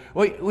chapter,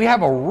 we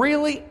have a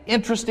really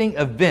interesting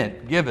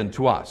event given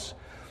to us.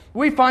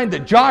 We find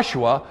that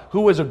Joshua,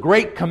 who was a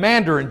great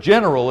commander and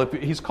general, if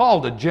he's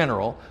called a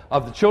general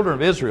of the children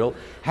of Israel,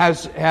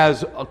 has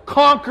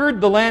conquered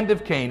the land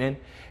of Canaan,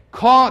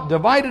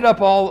 divided up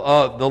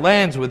all the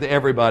lands with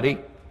everybody.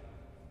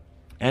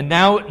 And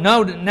now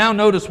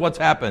notice what's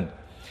happened.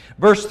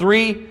 Verse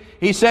 3,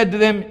 he said to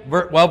them,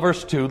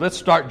 verse 2, let's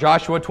start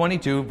Joshua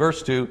 22,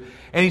 verse 2.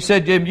 And he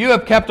said to him, you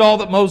have kept all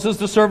that Moses,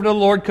 the servant of the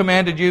Lord,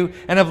 commanded you,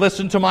 and have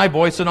listened to my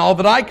voice in all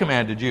that I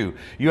commanded you.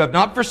 You have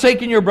not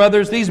forsaken your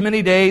brothers these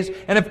many days,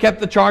 and have kept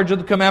the charge of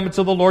the commandments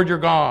of the Lord your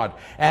God.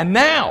 And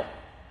now,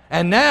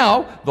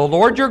 the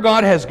Lord your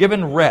God has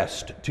given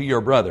rest to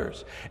your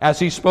brothers. As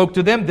he spoke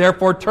to them,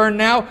 therefore turn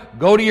now,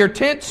 go to your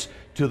tents,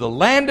 to the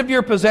land of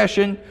your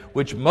possession,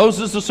 which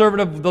Moses, the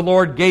servant of the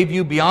Lord, gave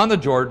you beyond the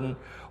Jordan.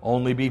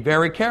 Only be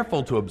very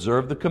careful to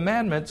observe the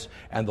commandments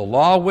and the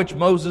law which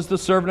Moses, the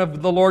servant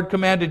of the Lord,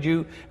 commanded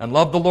you, and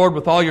love the Lord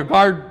with all your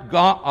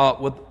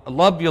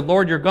love your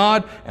Lord your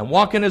God, and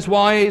walk in his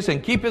ways,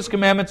 and keep his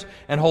commandments,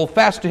 and hold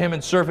fast to him,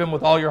 and serve him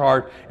with all your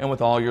heart and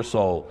with all your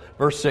soul.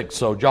 Verse 6,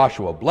 so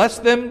Joshua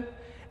blessed them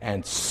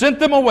and sent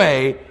them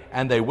away,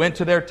 and they went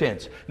to their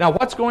tents. Now,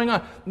 what's going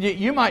on?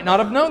 You might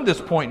not have known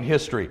this point in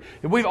history.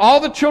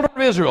 All the children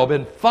of Israel have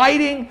been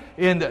fighting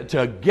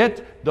to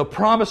get the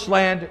promised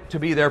land to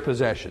be their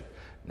possession.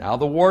 Now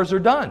the wars are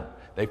done.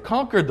 They've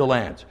conquered the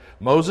lands.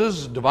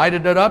 Moses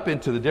divided it up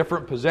into the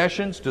different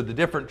possessions to the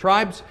different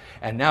tribes,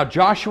 and now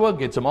Joshua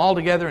gets them all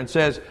together and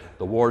says,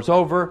 the war's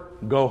over,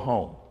 go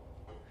home.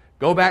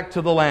 Go back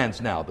to the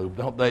lands now.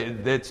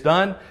 It's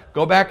done.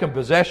 Go back and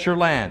possess your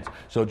lands.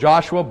 So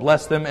Joshua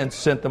blessed them and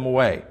sent them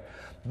away.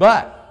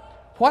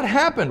 But what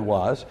happened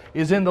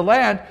is in the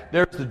land,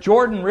 there's the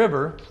Jordan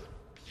River.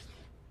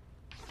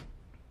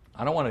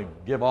 I don't want to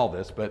give all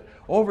this, but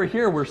over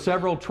here were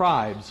several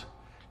tribes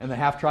in the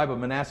half-tribe of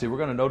Manasseh. We're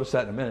going to notice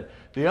that in a minute.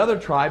 The other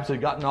tribes had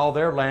gotten all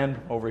their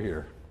land over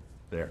here.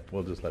 There,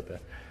 we'll just let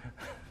that.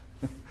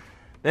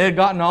 They had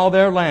gotten all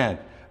their land.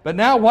 But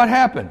now what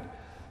happened?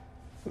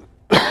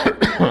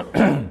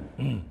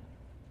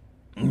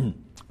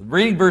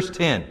 Reading verse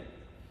 10.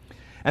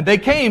 And they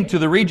came to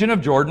the region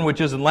of Jordan, which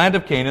is in the land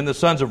of Canaan. The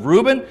sons of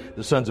Reuben,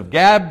 the sons of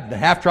Gad, the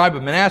half-tribe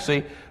of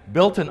Manasseh,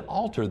 built an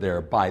altar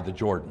there by the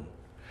Jordan.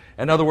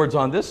 In other words,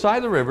 on this side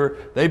of the river,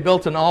 they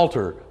built an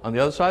altar on the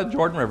other side of the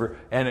Jordan River.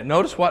 And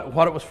notice what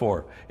it was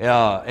for.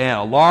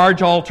 A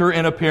large altar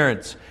in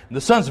appearance. And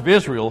the sons of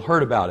Israel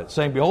heard about it,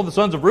 saying, behold, the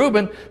sons of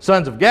Reuben,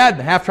 sons of Gad, and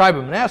the half-tribe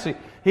of Manasseh,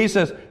 he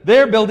says,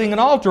 they're building an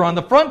altar on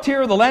the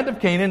frontier of the land of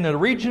Canaan in the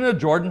region of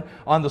Jordan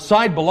on the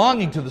side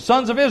belonging to the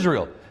sons of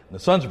Israel. The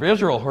sons of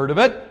Israel heard of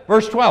it.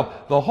 Verse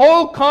 12, the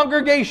whole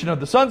congregation of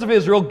the sons of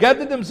Israel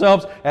gathered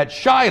themselves at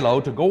Shiloh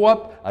to go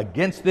up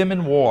against them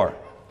in war.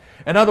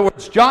 In other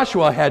words,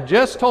 Joshua had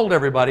just told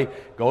everybody,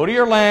 go to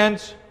your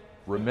lands,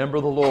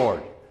 remember the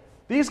Lord.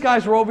 These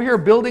guys were over here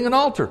building an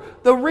altar.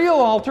 The real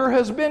altar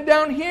has been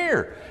down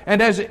here.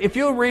 And if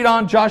you read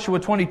on Joshua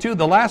 22,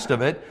 the last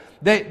of it,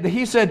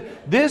 he said,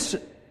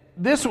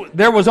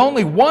 there was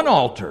only one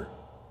altar,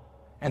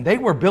 and they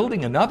were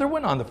building another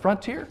one on the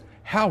frontier.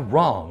 How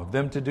wrong of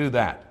them to do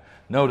that.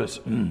 Notice.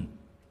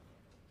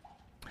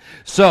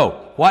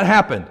 So, what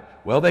happened?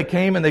 Well, they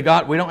came and we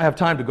don't have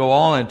time to go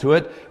all into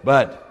it,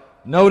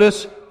 but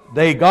notice,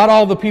 they got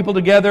all the people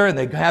together and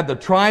they had the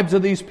tribes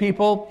of these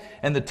people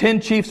and the 10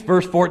 chiefs,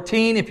 verse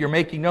 14, if you're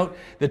making note,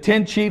 the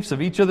 10 chiefs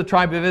of each of the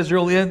tribe of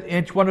Israel,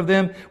 each one of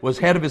them was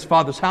head of his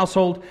father's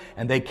household,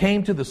 and they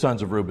came to the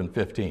sons of Reuben,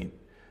 15.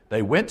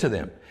 They went to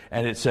them.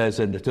 And it says,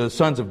 and to the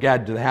sons of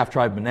Gad, to the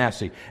half-tribe of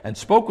Manasseh, and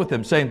spoke with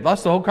them, saying,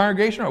 thus the whole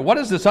congregation, or what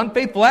is this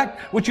unfaithful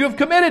act which you have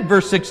committed?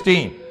 Verse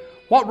 16.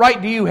 What right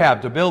do you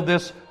have to build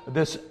this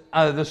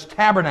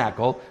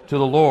tabernacle to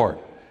the Lord?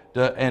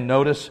 And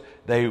notice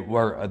they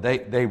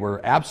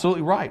were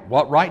absolutely right.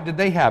 What right did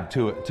they have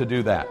to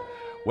do that?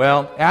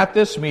 Well, at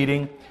this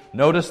meeting,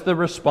 notice the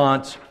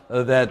response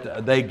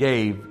that they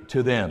gave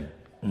to them.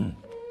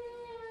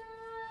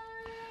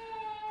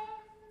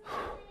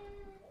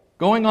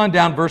 Going on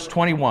down, verse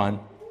 21,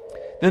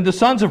 then the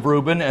sons of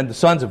Reuben and the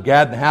sons of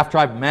Gad and the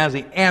half-tribe of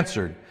Manasseh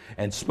answered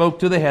and spoke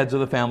to the heads of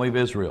the family of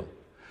Israel.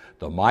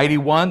 The mighty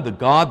one, the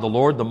God, the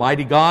Lord, the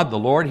mighty God, the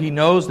Lord, he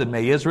knows, that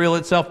may Israel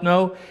itself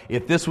know.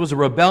 If this was a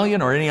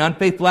rebellion or any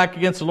unfaithful act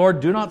against the Lord,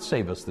 do not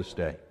save us this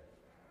day.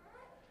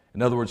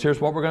 In other words, here's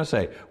what we're going to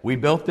say. We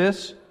built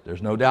this,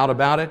 there's no doubt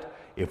about it.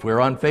 If we're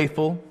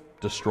unfaithful,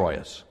 destroy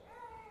us.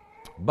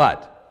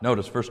 But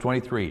notice verse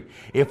 23.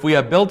 If we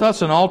have built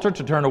us an altar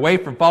to turn away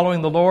from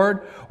following the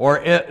Lord, or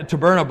to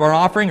burn a burnt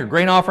offering or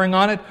grain offering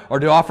on it, or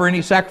to offer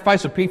any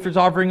sacrifice of peace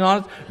offering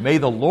on it, may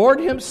the Lord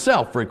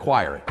himself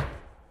require it.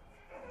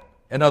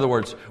 In other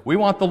words, we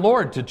want the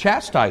Lord to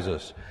chastise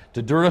us,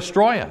 to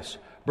destroy us.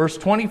 Verse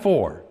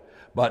 24.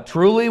 But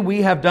truly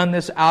we have done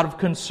this out of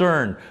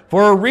concern,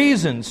 for a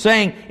reason,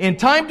 saying, in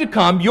time to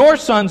come your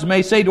sons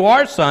may say to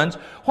our sons,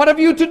 what have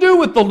you to do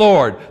with the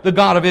Lord, the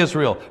God of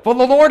Israel? For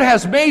the Lord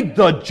has made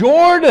the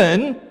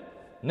Jordan,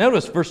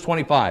 notice verse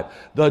 25,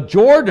 the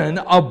Jordan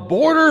a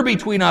border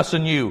between us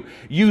and you.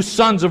 You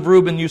sons of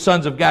Reuben, you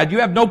sons of Gad, you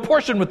have no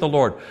portion with the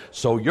Lord.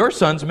 So your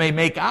sons may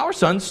make our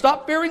sons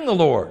stop fearing the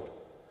Lord.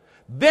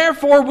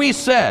 Therefore we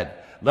said,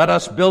 let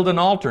us build an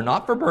altar,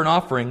 not for burnt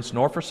offerings,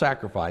 nor for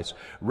sacrifice.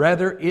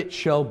 Rather, it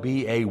shall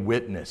be a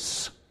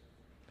witness.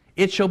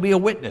 It shall be a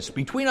witness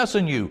between us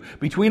and you,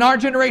 between our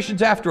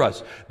generations after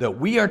us, that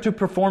we are to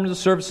perform the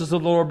services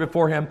of the Lord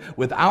before him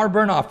with our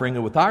burnt offering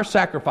and with our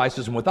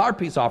sacrifices and with our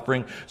peace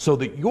offering, so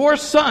that your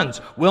sons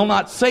will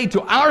not say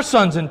to our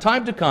sons in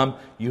time to come,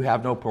 you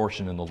have no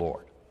portion in the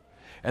Lord.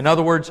 In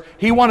other words,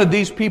 he wanted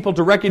these people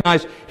to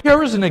recognize,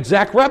 here is an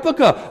exact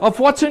replica of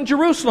what's in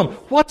Jerusalem.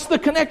 What's the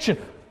connection?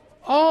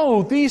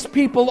 Oh, these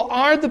people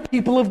are the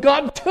people of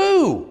God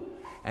too.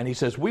 And he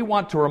says, we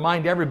want to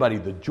remind everybody,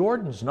 the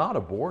Jordan's not a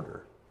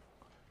border.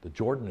 The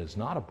Jordan is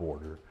not a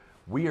border.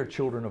 We are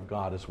children of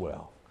God as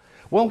well.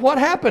 Well, what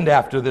happened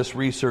after this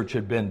research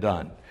had been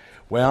done?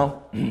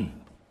 Well,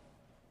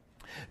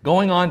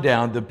 going on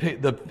down,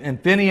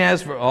 and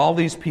Phinehas, for all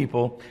these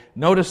people,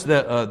 notice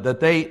that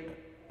they...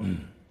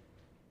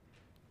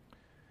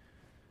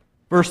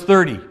 Verse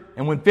 30,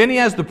 and when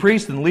Phinehas the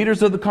priest and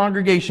leaders of the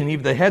congregation,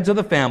 even the heads of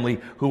the family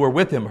who were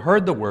with him,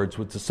 heard the words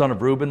which the son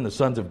of Reuben, the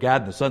sons of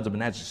Gad, and the sons of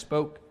Manasseh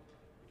spoke,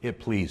 it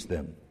pleased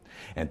them.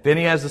 And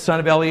Phinehas the son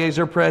of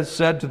Eleazar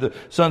said to the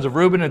sons of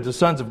Reuben and to the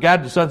sons of Gad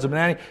and the sons of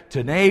Manasseh,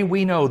 today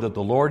we know that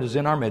the Lord is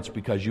in our midst,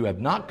 because you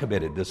have not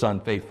committed this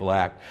unfaithful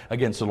act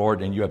against the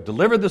Lord, and you have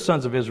delivered the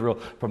sons of Israel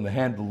from the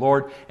hand of the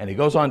Lord. And he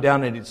goes on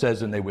down and it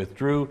says, and they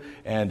withdrew,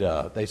 and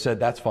they said,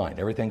 that's fine,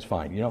 everything's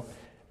fine. You know,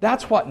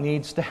 that's what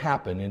needs to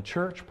happen in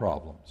church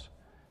problems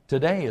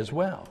today as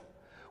well.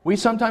 We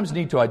sometimes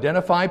need to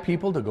identify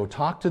people, to go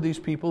talk to these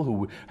people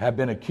who have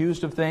been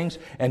accused of things,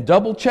 and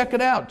double check it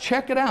out,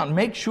 and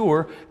make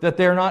sure that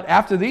they're not,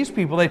 after these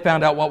people, they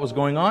found out what was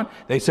going on,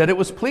 they said it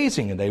was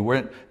pleasing, and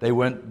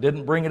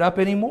didn't bring it up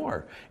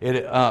anymore.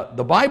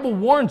 The Bible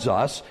warns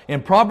us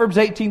in Proverbs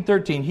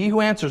 18:13, he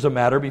who answers a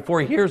matter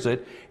before he hears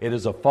it, it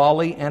is a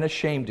folly and a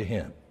shame to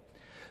him.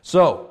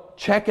 So,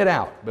 check it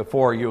out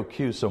before you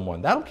accuse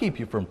someone. That'll keep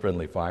you from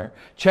friendly fire.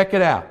 Check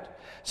it out.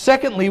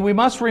 Secondly, we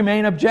must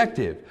remain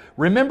objective.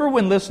 Remember,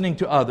 when listening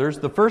to others,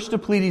 the first to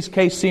plead his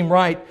case seem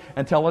right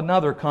until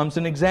another comes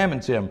and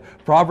examines him.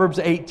 Proverbs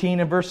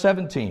 18 and verse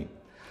 17.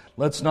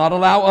 Let's not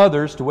allow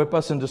others to whip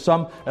us into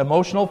some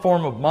emotional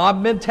form of mob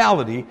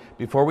mentality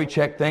before we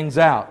check things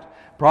out.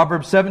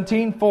 Proverbs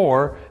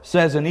 17:4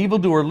 says, an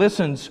evildoer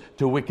listens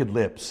to wicked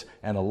lips,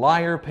 and a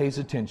liar pays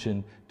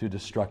attention to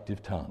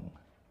destructive tongue.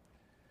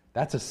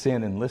 That's a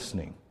sin in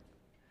listening.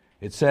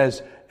 It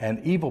says, an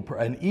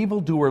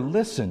evildoer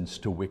listens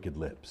to wicked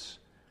lips.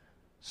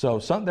 So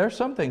there's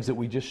some things that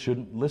we just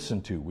shouldn't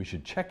listen to. We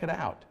should check it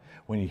out.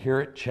 When you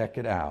hear it, check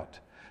it out.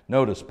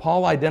 Notice,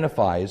 Paul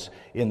identifies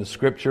in the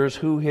Scriptures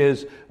who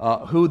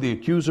the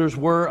accusers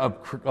were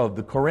of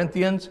the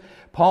Corinthians.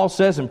 Paul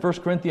says in 1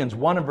 Corinthians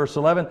 1 and verse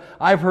 11,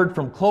 I've heard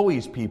from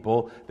Chloe's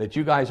people that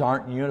you guys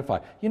aren't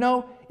unified. You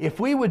know, if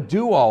we would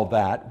do all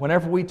that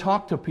whenever we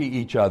talk to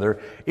each other,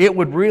 it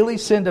would really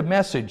send a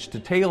message to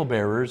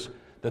talebearers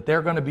that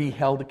they're going to be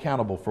held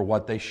accountable for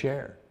what they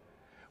share.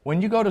 When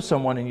you go to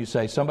someone and you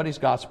say somebody's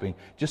gossiping,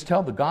 just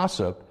tell the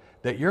gossip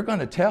that you're going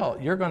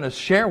to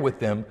share with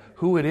them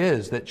who it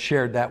is that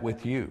shared that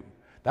with you.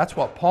 That's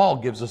what Paul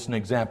gives us an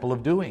example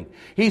of doing.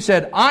 He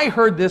said, I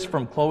heard this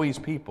from Chloe's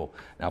people.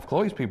 Now, if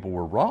Chloe's people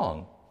were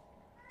wrong,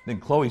 then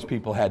Chloe's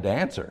people had to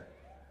answer.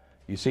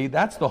 You see,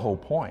 that's the whole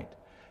point.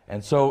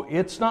 And so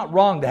it's not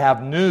wrong to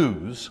have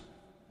news,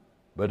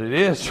 but it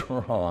is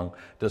wrong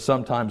to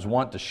sometimes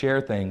want to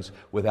share things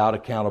without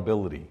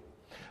accountability.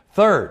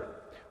 Third,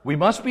 we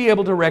must be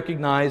able to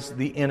recognize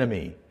the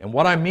enemy. And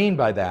what I mean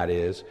by that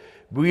is,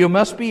 we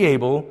must be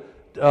able,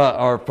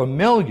 or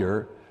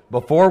familiar,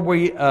 before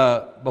we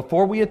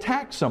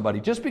attack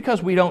somebody. Just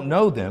because we don't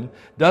know them,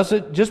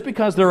 just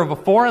because they're of a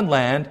foreign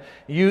land,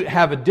 you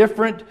have a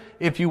different,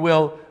 if you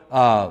will,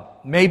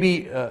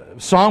 maybe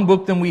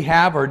songbook than we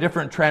have, or a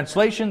different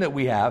translation that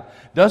we have,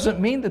 doesn't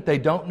mean that they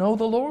don't know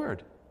the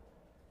Lord.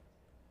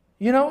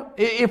 You know,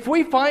 if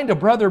we find a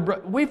brother,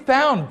 we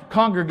found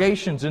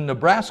congregations in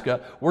Nebraska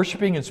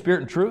worshiping in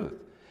spirit and truth.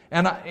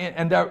 And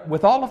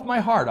with all of my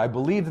heart, I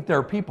believe that there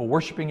are people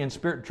worshiping in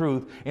spirit and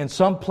truth in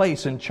some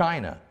place in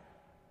China.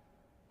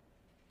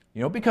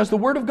 You know, because the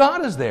Word of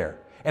God is there.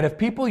 And if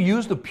people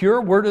use the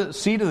pure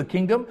seed of the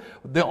kingdom,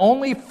 the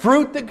only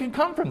fruit that can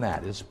come from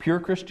that is pure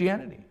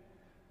Christianity.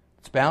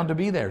 It's bound to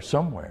be there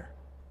somewhere.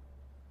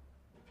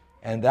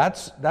 And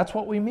that's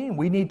what we mean.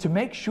 We need to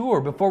make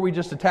sure before we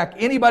just attack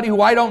anybody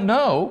who I don't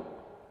know,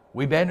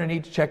 we better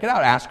need to check it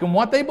out. Ask them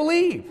what they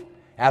believe.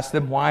 Ask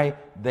them why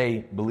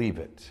they believe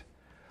it.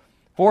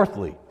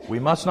 Fourthly, we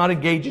must not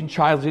engage in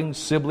childish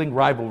sibling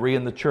rivalry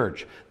in the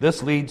church.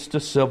 This leads to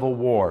civil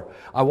war.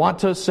 I want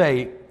to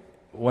say,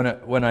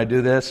 when I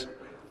do this,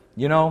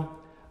 you know,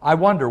 I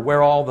wonder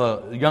where all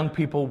the young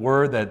people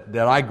were that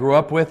I grew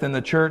up with in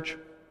the church.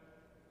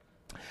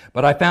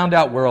 But I found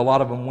out where a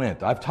lot of them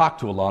went. I've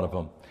talked to a lot of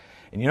them.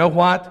 And you know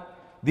what?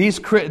 They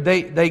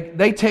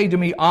say to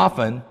me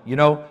often, you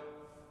know,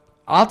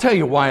 I'll tell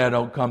you why I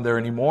don't come there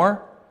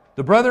anymore.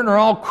 The brethren are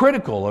all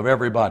critical of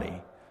everybody,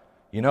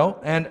 you know.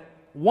 And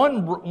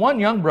one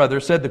young brother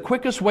said the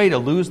quickest way to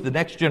lose the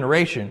next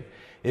generation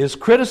is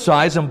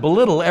criticize and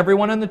belittle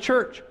everyone in the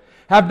church.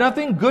 Have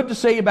nothing good to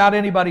say about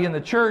anybody in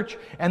the church,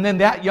 and then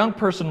that young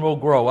person will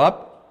grow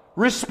up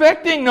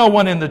respecting no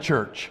one in the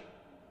church.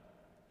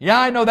 Yeah,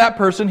 I know that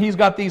person, he's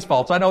got these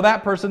faults. I know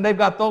that person, they've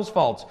got those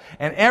faults.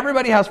 And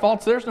everybody has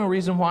faults. There's no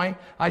reason why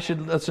I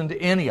should listen to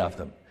any of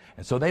them.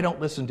 And so they don't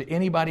listen to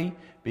anybody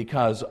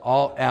because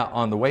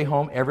on the way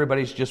home,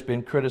 everybody's just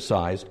been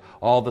criticized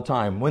all the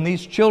time. When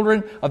these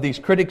children of these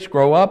critics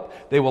grow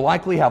up, they will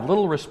likely have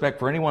little respect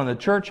for anyone in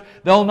the church.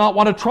 They'll not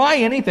want to try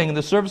anything in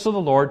the service of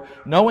the Lord,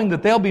 knowing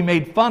that they'll be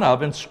made fun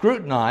of and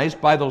scrutinized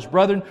by those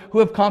brethren who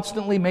have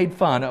constantly made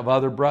fun of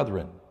other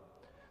brethren.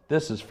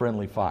 This is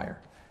friendly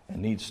fire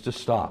and needs to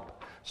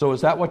stop. So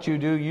is that what you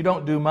do? You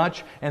don't do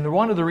much. And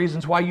one of the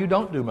reasons why you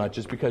don't do much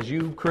is because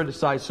you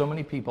criticize so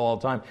many people all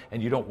the time,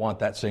 and you don't want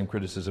that same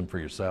criticism for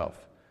yourself.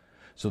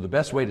 So the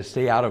best way to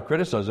stay out of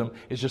criticism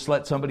is just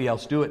let somebody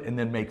else do it and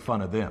then make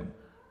fun of them.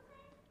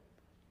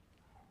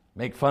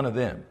 Make fun of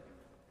them.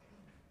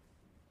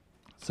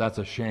 So that's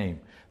a shame.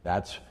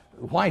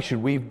 Why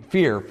should we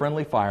fear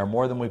friendly fire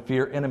more than we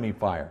fear enemy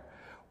fire?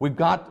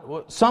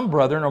 Some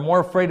brethren are more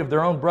afraid of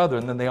their own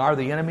brethren than they are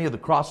the enemy of the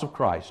cross of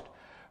Christ.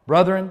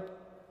 Brethren,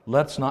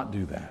 let's not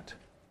do that.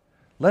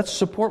 Let's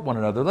support one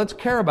another. Let's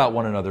care about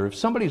one another. If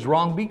somebody's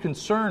wrong, be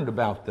concerned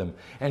about them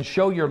and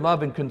show your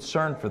love and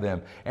concern for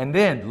them. And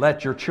then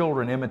let your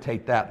children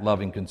imitate that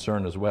love and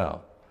concern as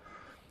well.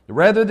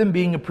 Rather than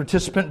being a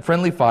participant in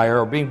friendly fire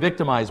or being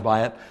victimized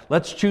by it,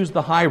 let's choose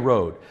the high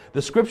road.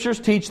 The Scriptures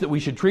teach that we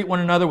should treat one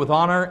another with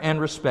honor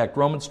and respect.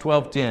 Romans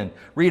 12:10.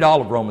 Read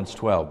all of Romans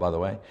 12, by the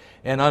way,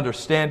 and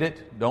understand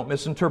it. Don't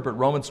misinterpret.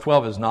 Romans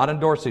 12 is not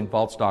endorsing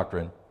false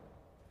doctrine.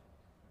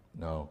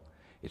 No.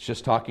 It's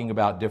just talking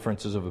about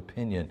differences of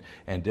opinion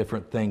and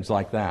different things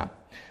like that.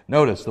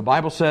 Notice, the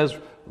Bible says,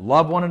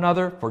 love one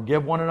another,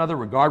 forgive one another,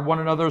 regard one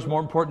another as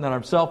more important than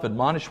ourselves,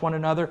 admonish one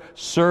another,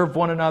 serve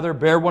one another,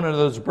 bear one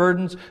another's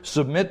burdens,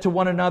 submit to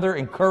one another,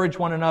 encourage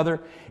one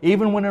another.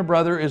 Even when a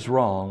brother is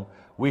wrong,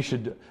 we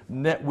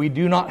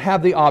do not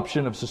have the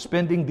option of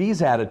suspending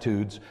these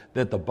attitudes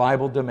that the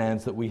Bible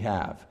demands that we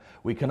have.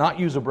 We cannot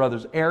use a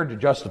brother's error to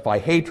justify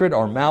hatred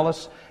or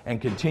malice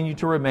and continue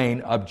to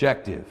remain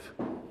objective.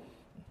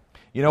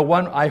 You know,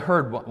 I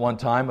heard one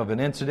time of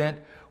an incident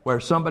where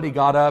somebody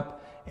got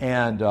up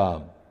and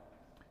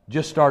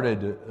just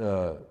started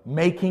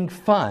making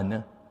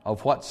fun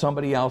of what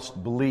somebody else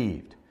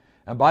believed.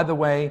 And by the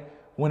way,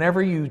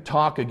 whenever you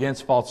talk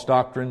against false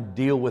doctrine,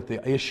 deal with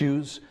the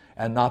issues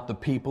and not the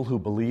people who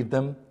believe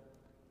them.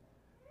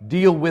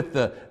 Deal with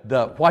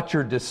the what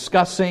you're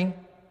discussing,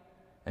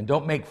 and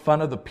don't make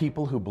fun of the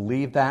people who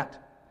believe that.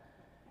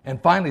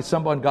 And finally,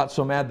 someone got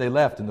so mad they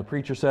left, and the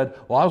preacher said,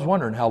 well, I was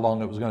wondering how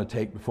long it was going to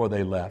take before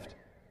they left.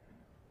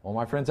 Well,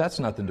 my friends, that's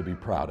nothing to be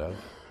proud of.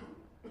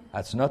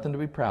 That's nothing to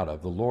be proud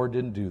of. The Lord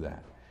didn't do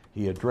that.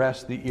 He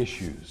addressed the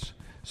issues.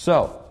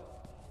 So,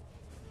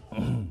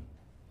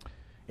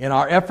 in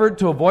our effort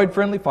to avoid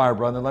friendly fire,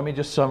 brother, let me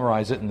just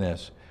summarize it in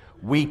this.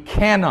 We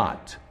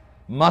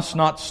must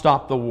not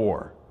stop the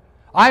war.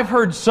 I've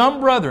heard some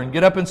brethren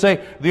get up and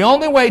say, the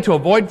only way to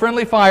avoid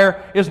friendly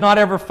fire is not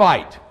ever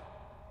fight.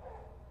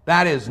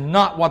 That is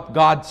not what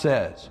God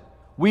says.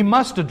 We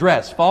must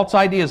address false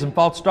ideas and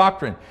false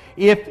doctrine.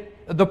 If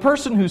the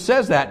person who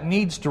says that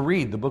needs to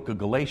read the book of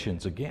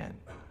Galatians again.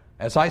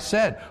 As I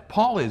said,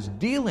 Paul is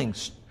dealing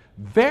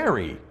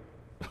very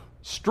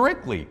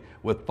strictly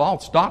with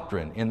false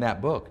doctrine in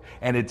that book.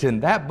 And it's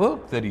in that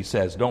book that he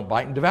says, don't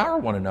bite and devour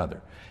one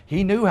another.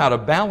 He knew how to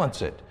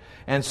balance it.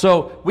 And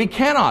so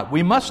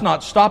we must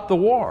not stop the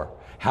war.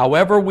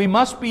 However, we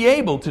must be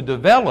able to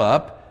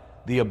develop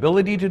the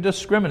ability to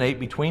discriminate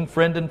between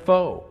friend and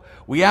foe.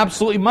 We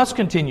absolutely must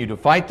continue to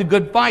fight the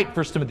good fight,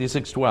 1 Timothy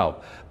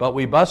 6:12. But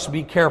we must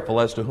be careful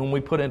as to whom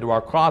we put into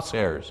our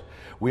crosshairs.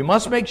 We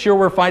must make sure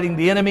we're fighting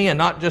the enemy and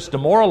not just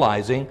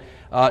demonizing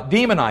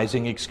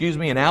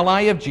an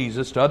ally of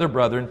Jesus to other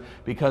brethren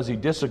because he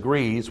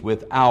disagrees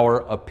with our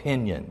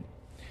opinion.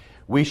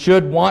 We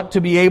should want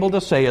to be able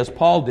to say, as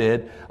Paul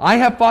did, I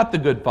have fought the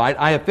good fight,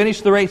 I have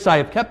finished the race, I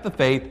have kept the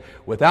faith,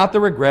 without the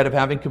regret of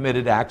having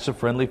committed acts of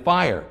friendly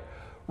fire.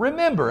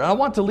 Remember, and I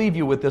want to leave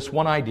you with this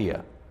one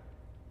idea.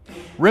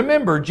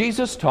 Remember,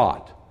 Jesus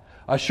taught,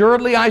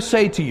 assuredly I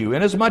say to you,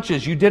 inasmuch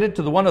as you did it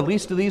to the one of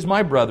least of these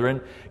my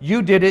brethren,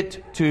 you did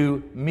it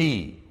to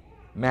me.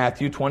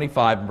 Matthew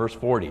 25 and verse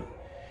 40.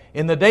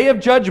 In the day of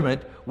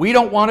judgment, we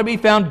don't want to be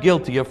found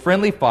guilty of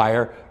friendly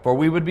fire, for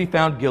we would be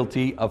found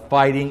guilty of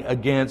fighting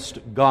against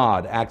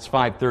God. Acts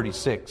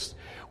 5:36.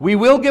 We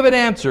will give an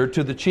answer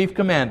to the chief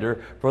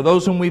commander for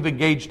those whom we've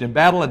engaged in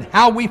battle and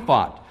how we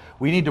fought.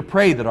 We need to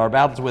pray that our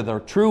battles with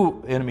our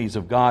true enemies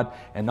of God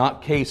and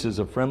not cases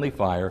of friendly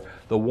fire,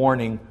 the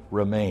warning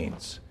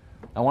remains.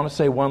 I want to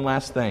say one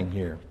last thing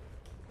here.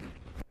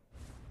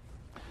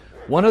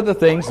 One of the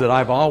things that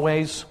I've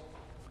always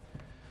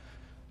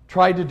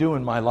tried to do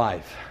in my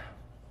life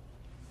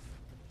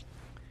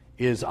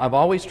is I've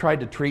always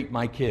tried to treat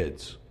my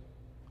kids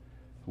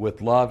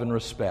with love and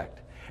respect.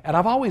 And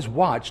I've always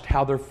watched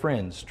how their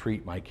friends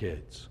treat my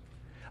kids.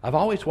 I've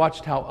always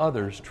watched how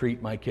others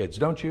treat my kids,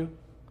 don't you?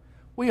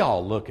 We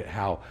all look at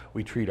how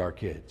we treat our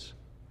kids,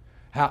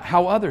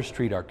 how others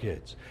treat our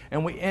kids.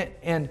 And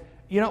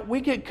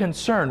we get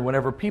concerned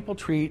whenever people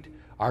treat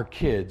our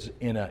kids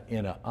in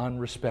an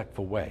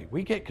unrespectful way.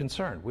 We get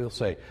concerned. We'll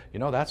say,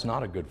 that's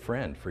not a good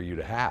friend for you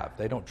to have.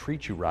 They don't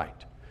treat you right.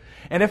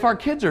 And if our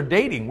kids are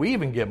dating, we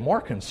even get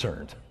more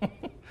concerned.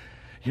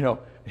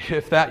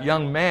 If that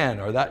young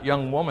man or that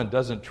young woman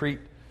doesn't treat,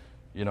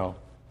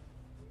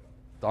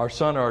 our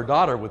son or our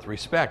daughter with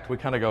respect, we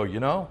kind of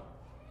go,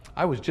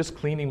 I was just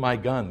cleaning my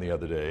gun the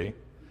other day.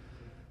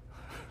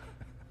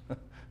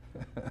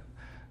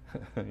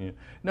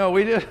 No,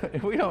 we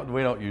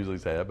don't usually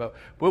say that,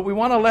 but we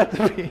want to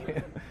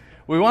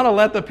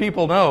let the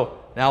people know.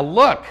 Now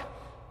look,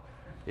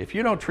 if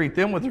you don't treat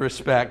them with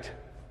respect,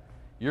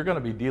 you're going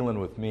to be dealing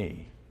with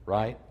me,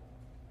 right?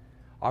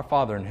 Our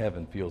Father in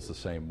heaven feels the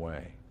same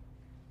way.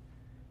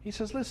 He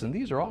says, listen,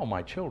 these are all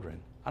my children.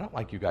 I don't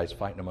like you guys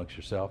fighting amongst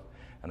yourself,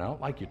 and I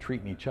don't like you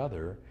treating each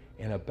other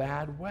in a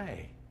bad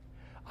way.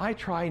 I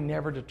try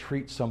never to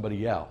treat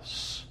somebody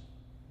else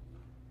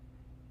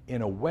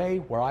in a way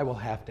where I will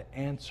have to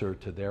answer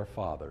to their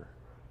father.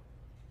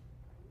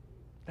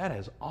 That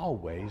has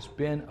always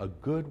been a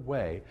good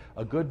way,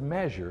 a good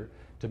measure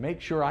to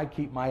make sure I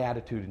keep my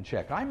attitude in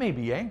check. I may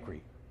be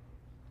angry.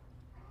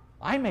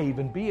 I may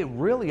even be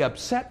really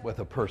upset with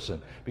a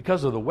person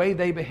because of the way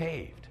they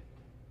behaved.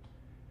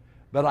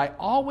 But I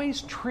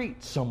always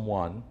treat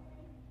someone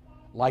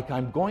like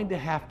I'm going to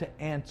have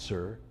to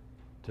answer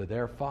to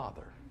their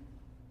father.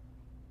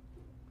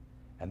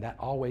 And that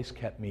always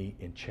kept me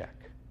in check.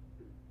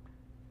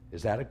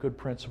 Is that a good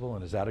principle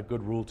and is that a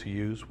good rule to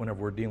use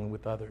whenever we're dealing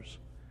with others?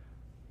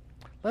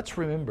 Let's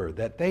remember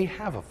that they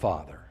have a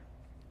father.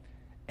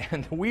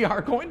 And we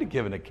are going to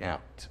give an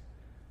account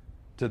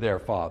to their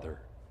father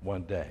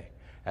one day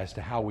as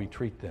to how we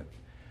treat them.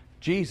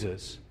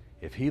 Jesus,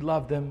 if he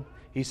loved them,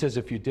 he says,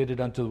 if you did it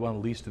unto one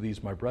of the least of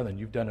these, my brethren,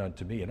 you've done it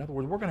unto me. In other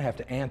words, we're going to have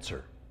to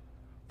answer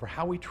for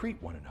how we treat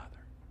one another.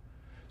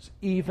 So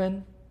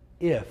even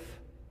if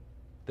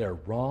they're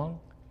wrong,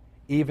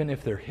 even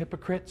if they're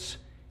hypocrites,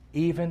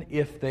 even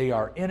if they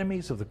are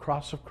enemies of the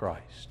cross of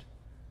Christ,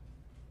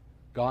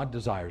 God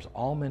desires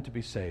all men to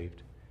be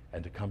saved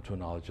and to come to a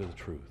knowledge of the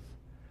truth.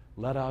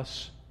 Let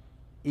us,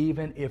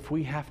 even if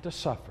we have to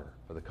suffer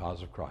for the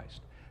cause of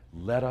Christ,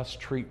 let us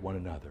treat one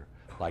another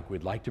like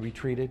we'd like to be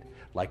treated,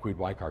 like we'd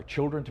like our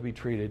children to be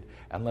treated,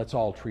 and let's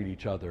all treat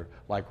each other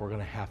like we're going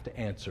to have to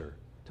answer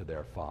to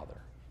their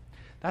Father.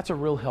 That's a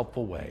real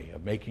helpful way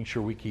of making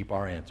sure we keep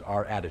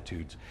our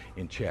attitudes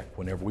in check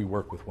whenever we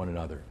work with one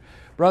another.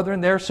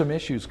 Brethren, there are some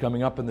issues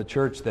coming up in the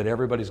church that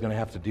everybody's going to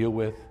have to deal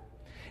with.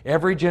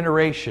 Every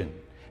generation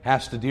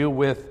has to deal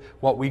with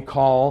what we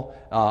call,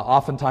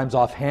 oftentimes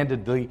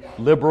offhandedly,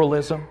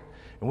 liberalism.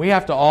 And we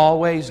have to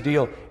always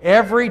deal,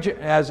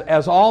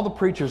 as all the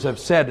preachers have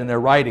said in their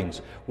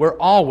writings, we're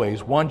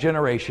always one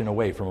generation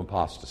away from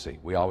apostasy.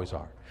 We always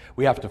are.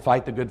 We have to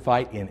fight the good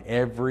fight in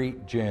every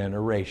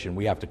generation.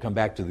 We have to come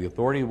back to the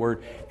authority of the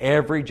Word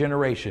every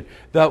generation.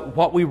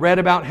 What we read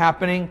about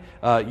happening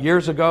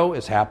years ago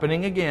is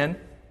happening again.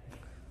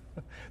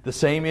 The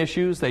same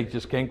issues, they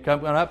just keep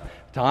coming up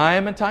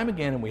time and time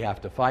again, and we have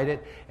to fight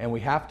it, and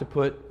we have to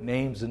put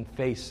names and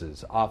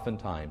faces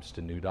oftentimes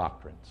to new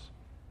doctrines.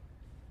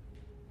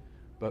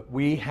 But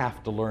we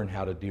have to learn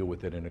how to deal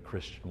with it in a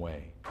Christian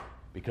way,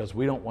 because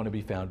we don't want to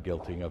be found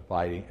guilty of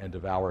fighting and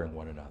devouring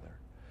one another.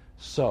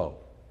 So,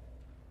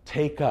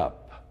 take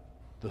up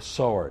the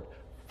sword,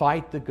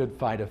 fight the good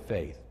fight of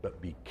faith,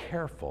 but be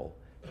careful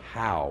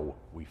how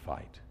we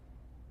fight.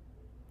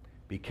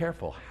 Be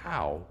careful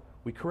how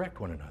we correct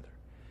one another.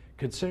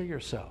 Consider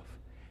yourself.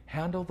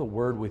 Handle the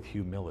word with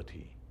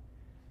humility.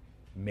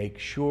 Make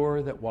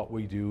sure that what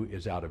we do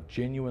is out of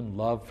genuine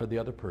love for the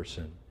other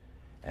person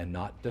and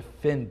not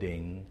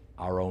defending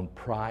our own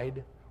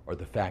pride or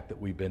the fact that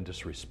we've been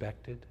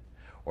disrespected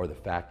or the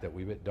fact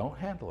that don't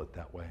handle it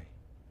that way.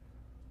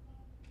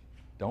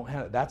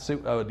 That's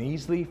an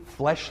easily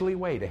fleshly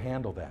way to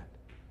handle that.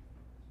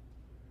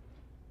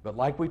 But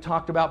like we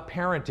talked about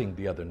parenting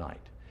the other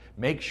night,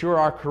 make sure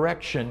our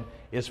correction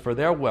is for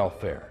their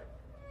welfare.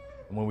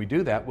 And when we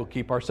do that, we'll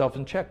keep ourselves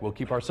in check. We'll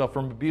keep ourselves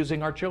from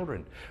abusing our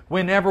children.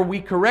 Whenever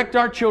we correct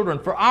our children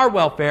for our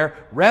welfare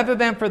rather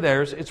than for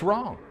theirs, it's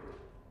wrong.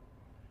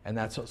 And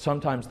that's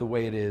sometimes the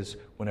way it is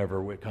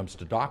whenever it comes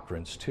to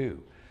doctrines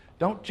too.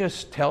 Don't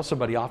just tell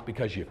somebody off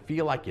because you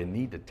feel like you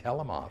need to tell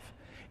them off.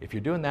 If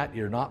you're doing that,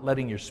 you're not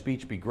letting your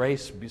speech be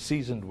grace, be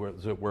seasoned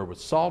with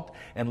salt,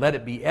 and let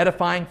it be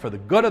edifying for the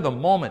good of the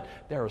moment.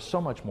 There is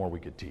so much more we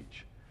could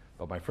teach.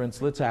 But my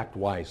friends, let's act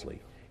wisely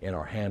in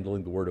our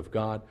handling the Word of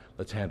God.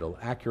 Let's handle it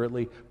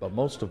accurately. But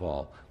most of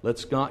all,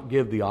 let's not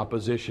give the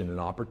opposition an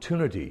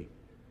opportunity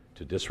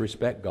to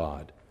disrespect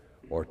God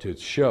or to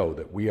show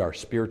that we are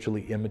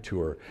spiritually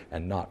immature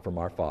and not from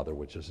our Father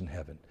which is in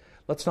heaven.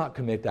 Let's not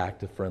commit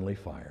act of friendly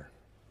fire.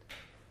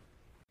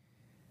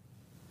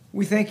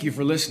 We thank you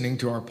for listening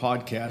to our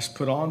podcast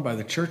put on by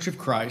the Church of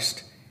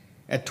Christ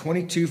at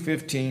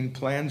 2215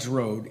 Plans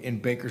Road in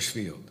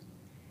Bakersfield.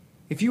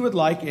 If you would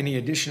like any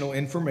additional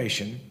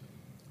information,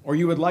 or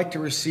you would like to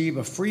receive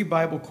a free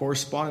Bible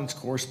correspondence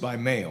course by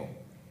mail,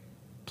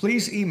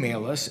 please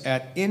email us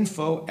at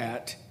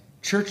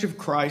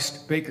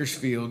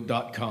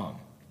info@churchofchristbakersfield.com.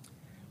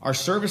 Our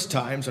service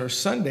times are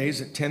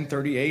Sundays at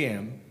 10:30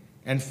 a.m.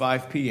 and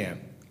 5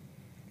 p.m.,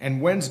 and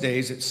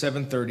Wednesdays at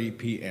 7:30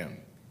 p.m.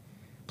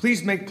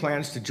 Please make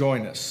plans to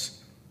join us.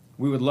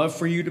 We would love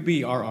for you to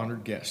be our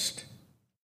honored guest.